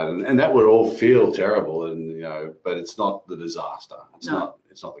like that, and that would all feel terrible, and but it's not the disaster. It's not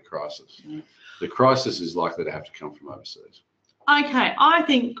the crisis. The crisis is likely to have to come from overseas. Okay, I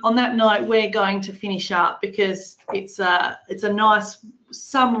think on that note we're going to finish up because it's a nice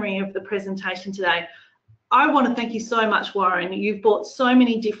summary of the presentation today. I want to thank you so much, Warren. You've brought so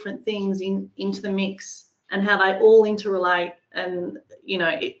many different things into the mix and how they all interrelate, and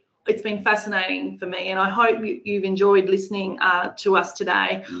it's been fascinating for me, and I hope you've enjoyed listening to us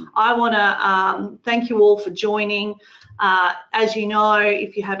today. I want to thank you all for joining. As you know,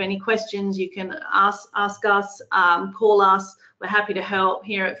 if you have any questions, you can ask us, call us. We're happy to help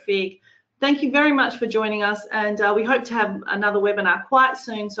here at FIG. Thank you very much for joining us, and we hope to have another webinar quite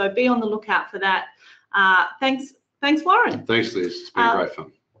soon, so be on the lookout for that. Thanks, Warren. Thanks, Liz. It's been great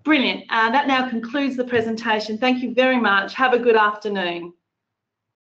fun. Brilliant. That now concludes the presentation. Thank you very much. Have a good afternoon.